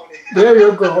testimony. There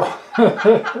you go.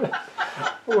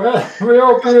 Well, we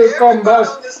hope you'll come Everybody back.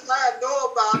 on this line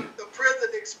know about the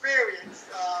prison experience.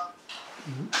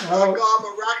 Oh, God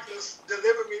miraculous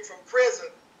delivered me from prison.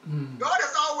 mm. God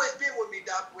has always been with me,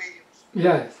 Dr. Williams.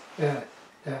 Yes. And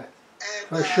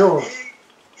For sure.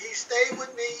 he stayed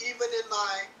with me even in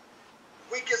my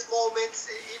weakest moments,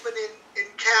 even in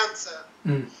cancer.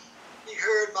 He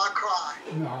heard my cry.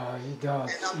 No, he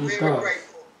does. And I'm He very does.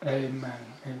 grateful. Amen.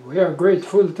 And we are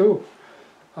grateful too.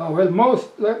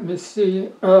 Let me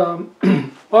see. All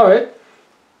right.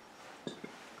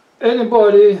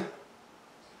 Anybody?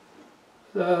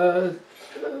 Right.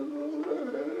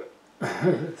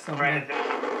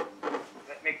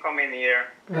 Let me come in here.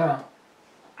 Yeah.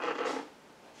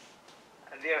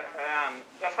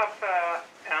 Just after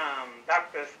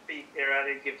doctor speak here, I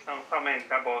did give some comment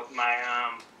about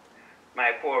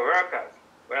my co-workers.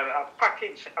 Well, a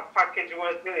package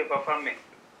was delivered for me,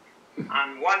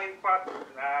 and one in part,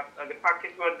 the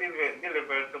package was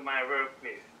delivered to my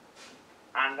workplace,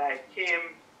 and I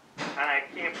came,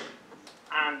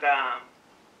 and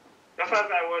just as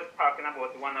I was talking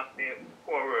about one of the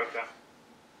co-workers,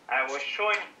 I was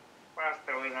showing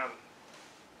Pastor Williams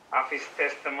of his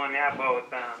testimony about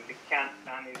the cancer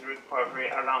and his recovery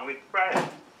along with prayer.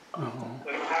 So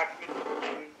he asked me to do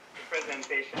the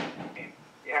presentation to him.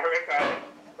 Yeah, recorded.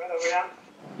 Brother Williams?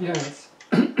 Yes.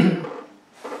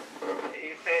 He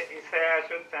said I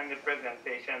should send the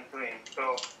presentation to him. So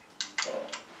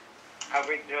I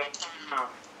will just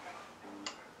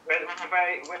when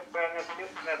I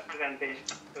give that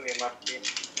presentation to him at the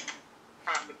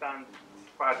competent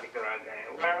particular day.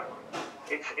 Well,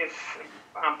 it's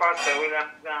Pastor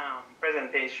William's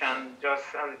presentation just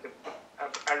a little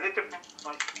bit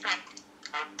much.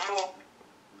 So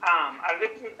I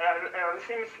listened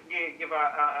to give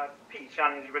a speech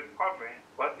on his recovery,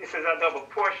 but this is a double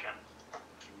portion,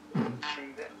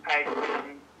 and I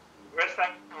can rest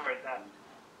assured that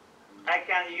I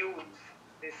can use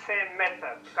the same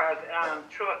method because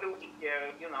throughout the week,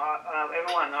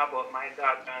 everyone know about my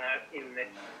daughter and her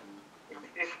illness.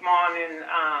 This morning,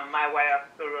 my wife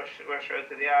had to rush her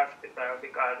to the hospital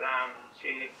because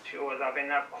she was having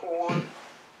a cold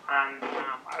and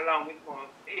along with more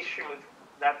issues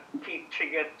that keep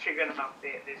triggering up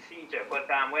the seizure. But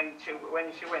when she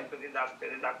went to the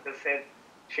doctor said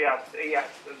he has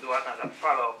to do another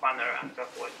follow-up on her and so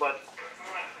forth. But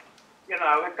we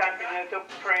continue to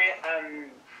pray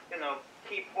and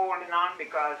keep holding on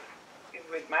because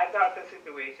with my daughter's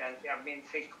situation, she has been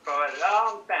sick for a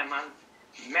long time and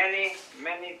many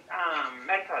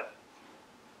methods.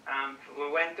 We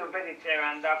went to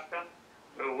vegetarian doctor.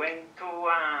 We went to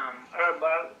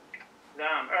herbal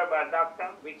doctor,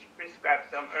 which prescribed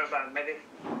some herbal medicine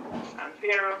and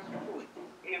various food.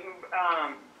 Even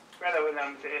Brother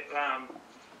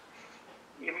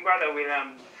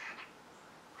Williams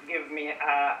give me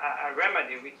a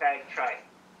remedy which I tried.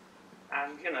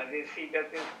 And the seizure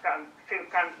still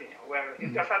continue. Well,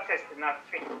 it's just a testing, not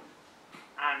faith.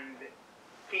 And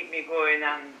keep me going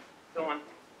and don't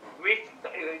reach,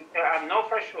 I know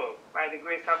for sure, by the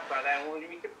grace of God, I will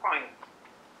reach a point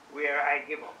where I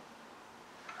give up.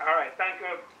 All right, thank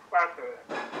you, Pastor.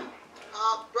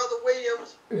 Brother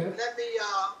Williams, Yeah.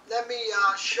 let me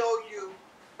show you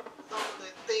some of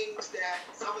the things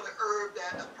some of the herbs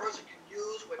that a person can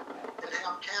use that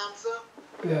have cancer.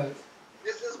 Yes.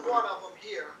 This is one of them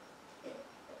here.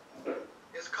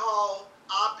 It's called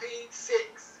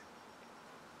RP6.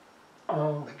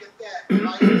 Oh, Look at that.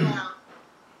 Write it down.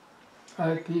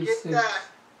 Get IP6. that.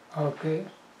 Okay.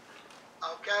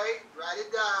 Okay, write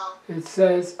it down. It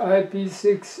says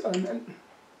IP6 on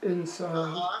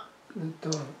inside the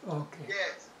door. Okay.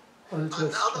 Yes. I'll just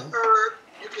Another check. herb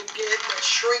you can get that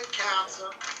shrink cancer.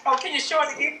 Oh, can you show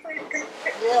it again, please?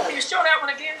 Yes. Can you show that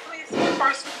one again, please? The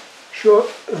first one. Sure.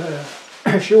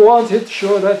 She wants it.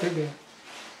 Show that again.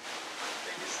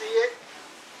 Can you see it?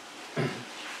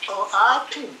 Oh,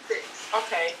 RP6.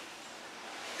 Okay.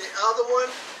 The other one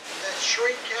that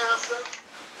shrink cancer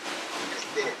is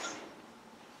this.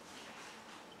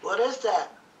 What is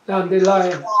that? Dandelion.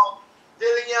 It's called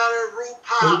Liliana root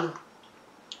powder.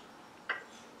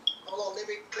 Hold on, let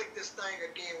me click this thing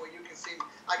again where you can see.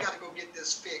 I got to go get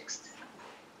this fixed.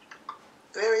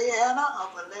 Valeriana or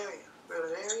Valeria?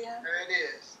 Valeria? There it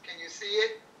is. Can you see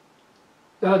it?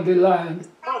 Dandelion.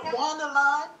 Oh,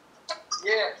 dandelion?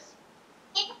 Yes.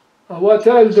 What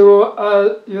I'll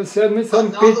do, you send me some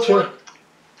Another picture. one?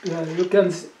 Yeah, you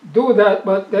can do that,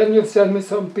 but then you send me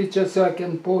some pictures so I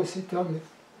can post it on the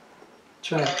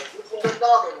Okay, chat. this is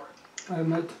another one.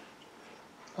 I'm at.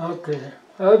 Okay.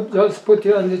 I'll just put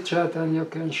you on the chat and you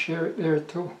can share it there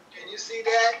too. Can you see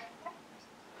that?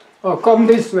 Oh, come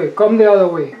this way. Come the other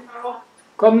way.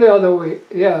 Come the other way.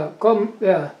 Yeah, come.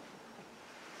 Yeah.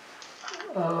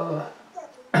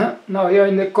 Now you're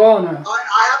in the corner.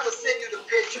 I have to send you the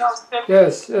picture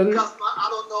Yes, and because I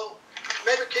don't know.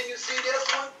 Maybe can you see this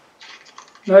one?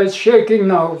 now it's shaking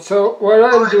now. So what All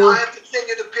I'll right, do. I have to send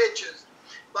you the pictures.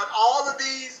 But all of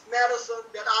these medicine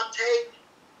that I take,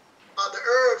 the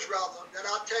herbs rather, that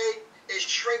I take is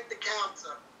shrink the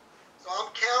cancer. So I'm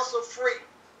cancer free.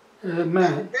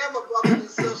 Man. Remember, brothers and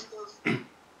sisters,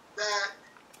 that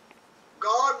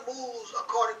God moves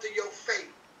according to your faith.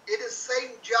 It is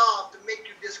Satan's job to make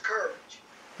you discouraged.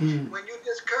 When you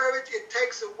discourage, it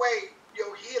takes away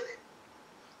your healing.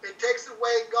 It takes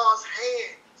away God's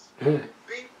hands.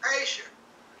 Be patient.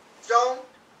 Don't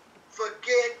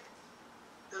forget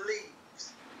the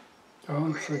leaves.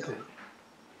 Don't forget.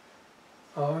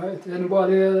 All right.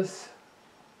 Anybody else?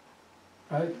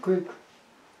 Right, quick.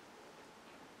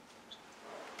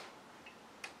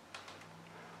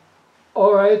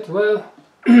 All right. Well,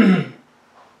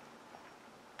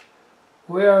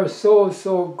 we are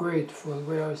so grateful.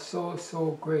 We are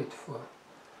so grateful.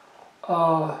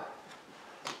 I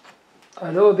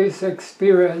know this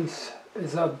experience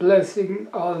is a blessing,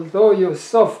 although you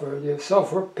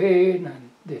suffer pain and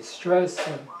distress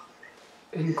and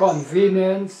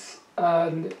inconvenience,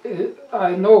 and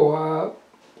I know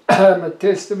I'm a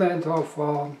testament of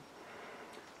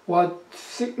what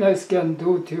sickness can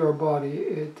do to your body.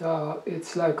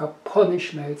 It's like a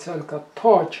punishment. It's like a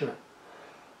torture.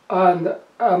 And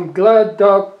I'm glad,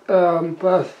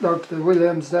 Dr.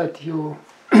 Williams, that you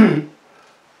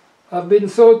have been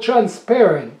so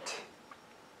transparent,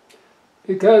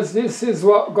 because this is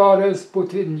what God has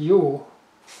put in you,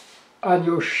 and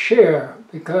you share,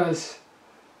 because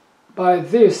by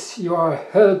this you are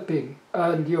helping,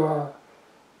 and you are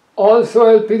also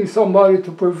helping somebody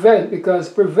to prevent, because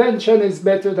prevention is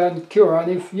better than cure.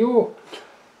 And if you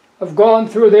have gone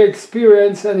through the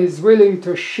experience and is willing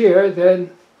to share,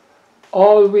 then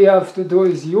all we have to do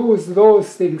is use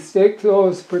those things, take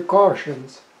those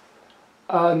precautions,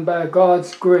 and by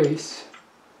God's grace,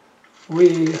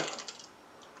 we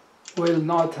will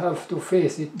not have to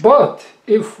face it. But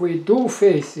if we do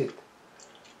face it,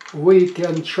 we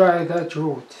can try that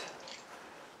route.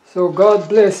 So God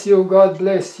bless you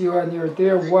and your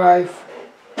dear wife,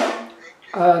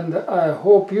 and I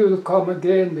hope you'll come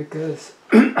again, because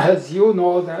as you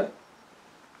know that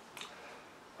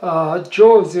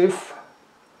Joseph,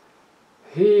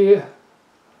 he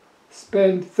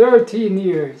spent 13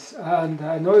 years, and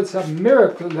I know it's a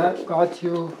miracle that got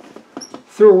you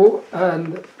through,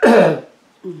 and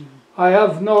I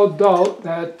have no doubt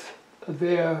that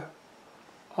there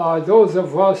are those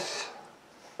of us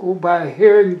who, by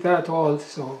hearing that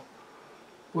also,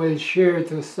 will share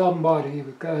to somebody,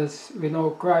 because we know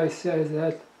Christ says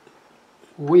that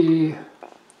we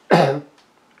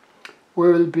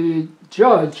will be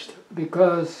judged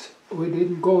because we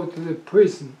didn't go to the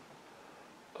prison.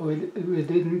 We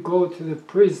didn't go to the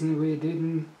prison, we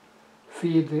didn't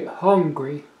feed the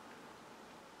hungry,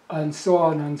 and so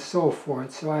on and so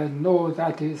forth. So I know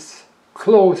that is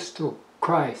close to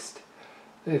Christ,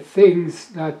 the things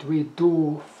that we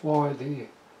do for the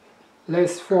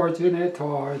less fortunate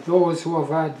or those who have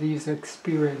had these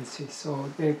experiences,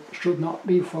 so they should not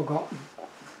be forgotten.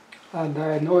 And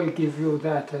I know He gives you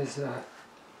that as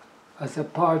a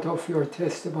part of your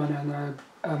testimony, and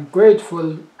I'm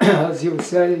grateful, as you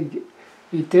say,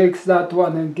 He takes that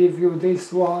one and gives you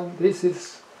this one. This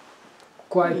is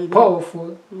quite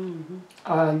powerful,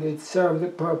 and it serves the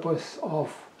purpose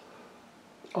of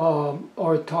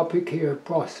our topic here,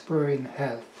 prosper in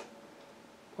health.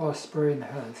 Prosper in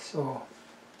health. So,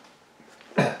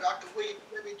 Dr. Williams,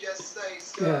 let me just say,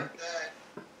 sir,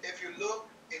 that if you look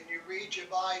and you read your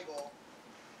Bible,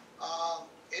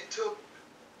 it took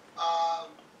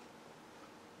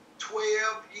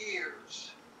 12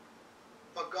 years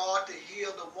for God to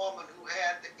heal the woman who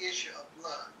had the issue of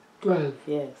blood. 12.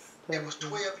 Yes. It was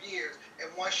 12 years. And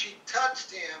once she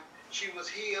touched him, she was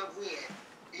healed when?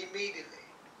 Immediately.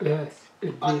 Yes,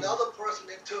 it did. Another person,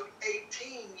 it took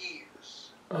 18 years.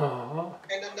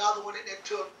 And another one, it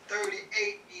took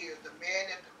 38 years. The man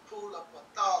at the pool of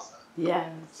Bethesda.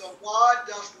 Yes. So God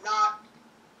does not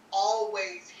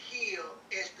always heal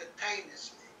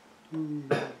instantaneously.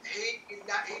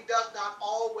 He does not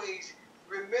always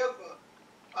remember.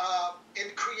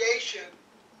 In creation,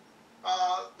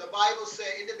 the Bible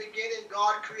said, in the beginning,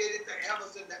 God created the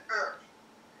heavens and the earth.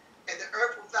 And the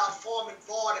earth without form and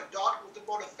void, and darkness was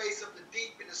upon the face of the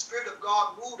deep, and the Spirit of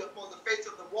God moved upon the face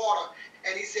of the water.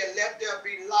 And He said, let there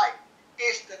be light.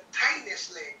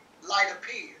 Instantaneously, light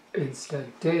appeared.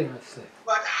 Instantaneously.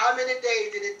 But how many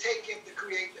days did it take Him to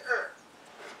create the earth?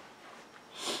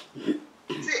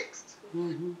 6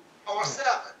 or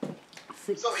 7.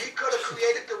 So He could have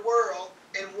created the world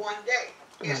in one day,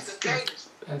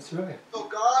 instantaneously. That's right. So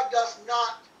God does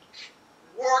not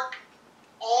work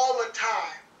all the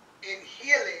time in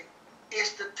healing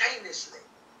instantaneously.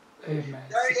 Amen.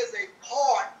 There is a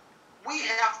part we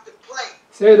have to play.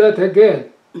 Say that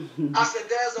again. I said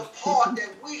there's a part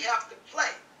that we have to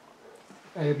play.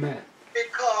 Amen.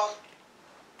 Because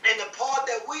in the part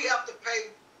that we have to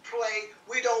play,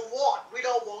 we don't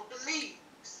want the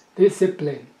leaves.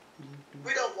 Discipline.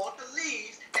 We don't want the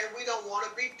leaves, and we don't want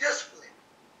to be disciplined.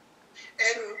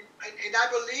 And I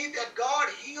believe that God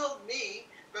healed me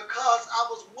because I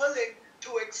was willing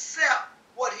to accept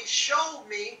what He showed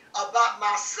me about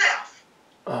myself.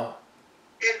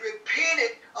 And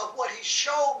repented of what He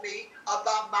showed me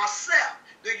about myself.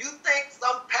 Do you think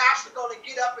some pastor going to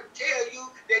get up and tell you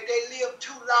that they live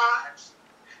 2 lives?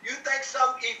 You think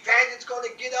some evangelist going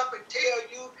to get up and tell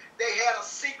you they had a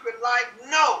secret life?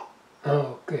 No.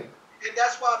 Okay. And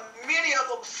that's why many of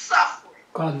them suffering.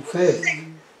 Confess. Sick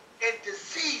and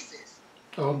diseases.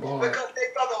 Oh boy. Because they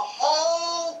rather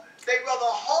hold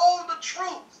the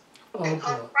truth and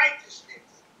unrighteousness.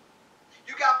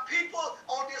 You got people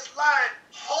on this line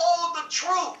hold the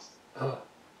truth and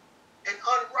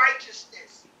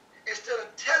unrighteousness instead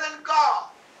of telling God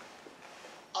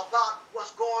about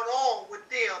what's going on with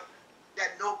them that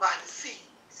nobody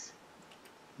sees.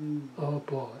 Oh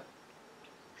boy.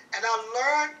 And I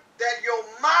learned that your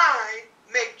mind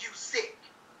make you sick.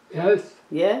 Yes.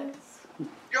 Yes.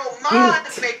 Your mind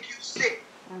Guilt. make you sick.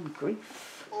 And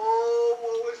grief. Oh,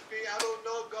 woe is me. I don't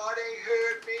know. God ain't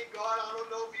heard me. God, I don't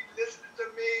know if He listening to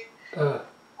me.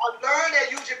 I learned at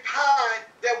UJ Pine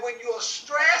that when you are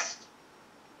stressed,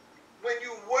 when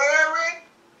you worry,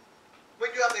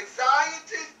 when you have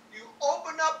anxiety, you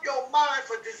open up your mind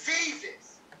for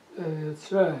diseases. That's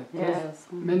right. Yes.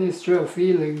 Ministry of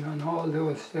healing and all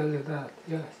those tell you that.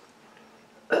 Yes.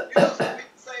 You know, some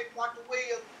people say, Dr.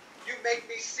 Williams, you make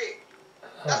me sick.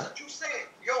 That's what you said.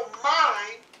 Your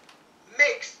mind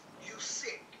makes you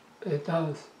sick. It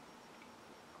does.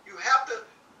 You have to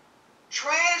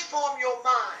transform your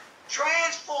mind.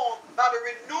 Transform by the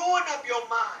renewing of your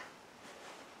mind.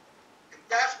 And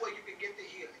that's where you can get the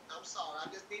healing. I'm sorry, I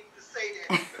just needed to say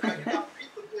that because you got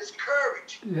people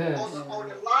discouraged Yes. on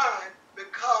the line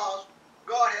because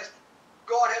God has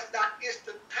not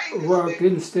instantaneously Work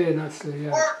instantaneously.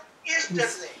 Yeah. worked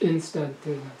instantly.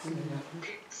 Instantaneously. Yeah.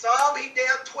 Some He did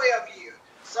 12 years.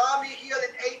 Some He healed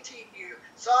in 18 years.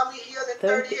 Some He healed in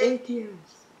 38 years.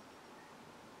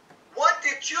 What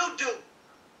did you do?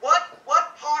 What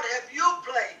part have you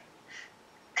played?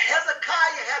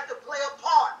 Hezekiah had to play a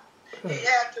part. He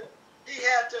had to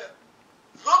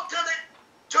look to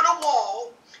the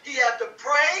wall. He had to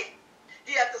pray.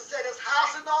 He had to set his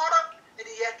house in order, and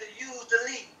he had to use the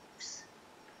leaves.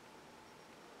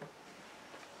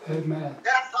 Amen.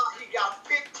 That's how he got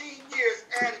 15 years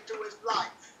added to his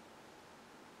life.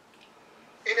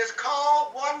 And it's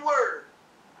called one word: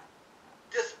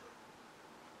 discipline.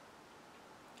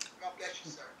 God bless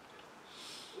you, sir.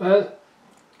 Well,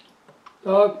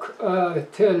 Doc, I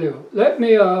tell you, let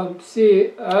me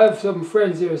see, I have some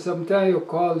friends here, sometimes you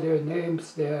call their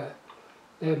names there,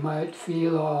 they might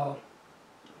feel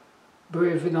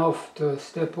brave enough to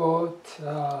step out.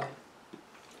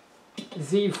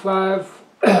 Z5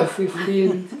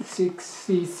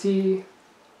 156cc,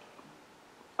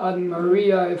 and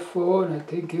Maria iPhone, I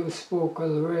think you spoke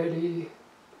already.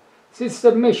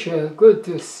 Sister Michelle, good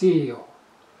to see you.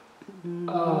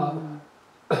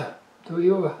 Do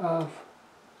you have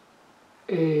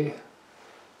a,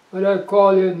 what I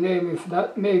call your name, if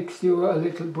that makes you a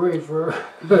little braver,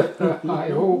 I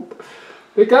hope.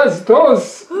 Because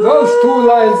those two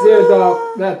lines there,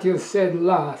 Doc, that you said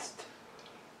last,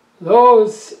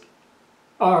 those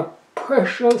are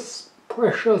precious,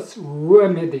 precious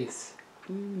remedies.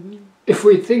 If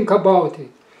we think about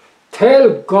it,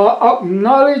 tell God,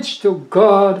 acknowledge to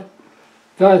God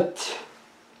that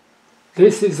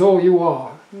this is all you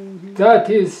are. That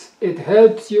is, it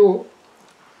helps you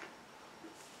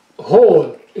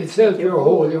whole. It helps you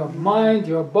whole. Your mind,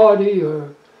 your body,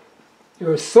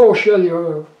 your social,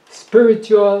 your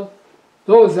spiritual.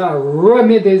 Those are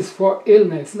remedies for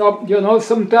illness. Now, you know,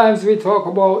 sometimes we talk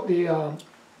about the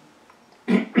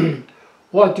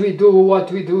what we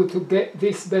do to get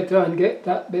this better and get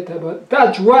that better. But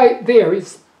that right there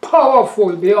is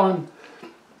powerful beyond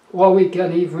what we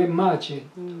can even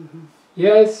imagine.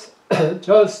 Yes,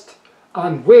 just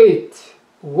and wait,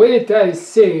 I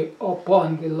say,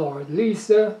 upon the Lord.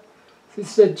 Lisa,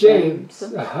 Sister James,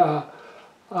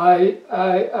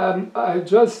 I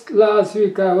just last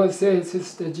week I was saying,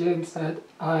 Sister James, that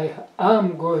I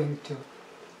am going to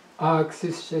ask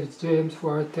Sister James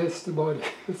for a testimony.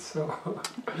 So,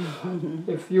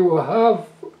 if you have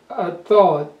a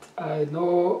thought, I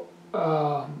know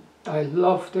I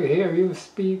love to hear you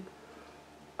speak.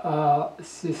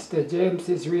 Sister James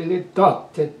is really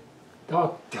Dr.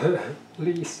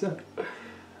 Lisa.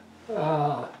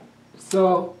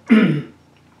 So,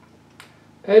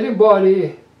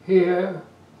 anybody here?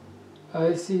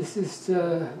 I see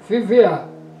Sister Vivia.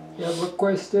 You have a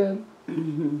question?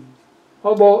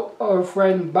 How about our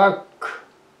friend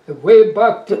way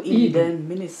back to Eden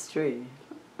Ministry?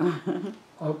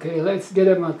 Okay, let's get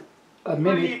him a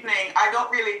minute. Good evening. I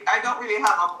don't really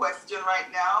have a question right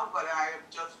now, but I have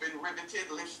just been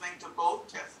riveted listening to both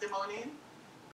testimonies.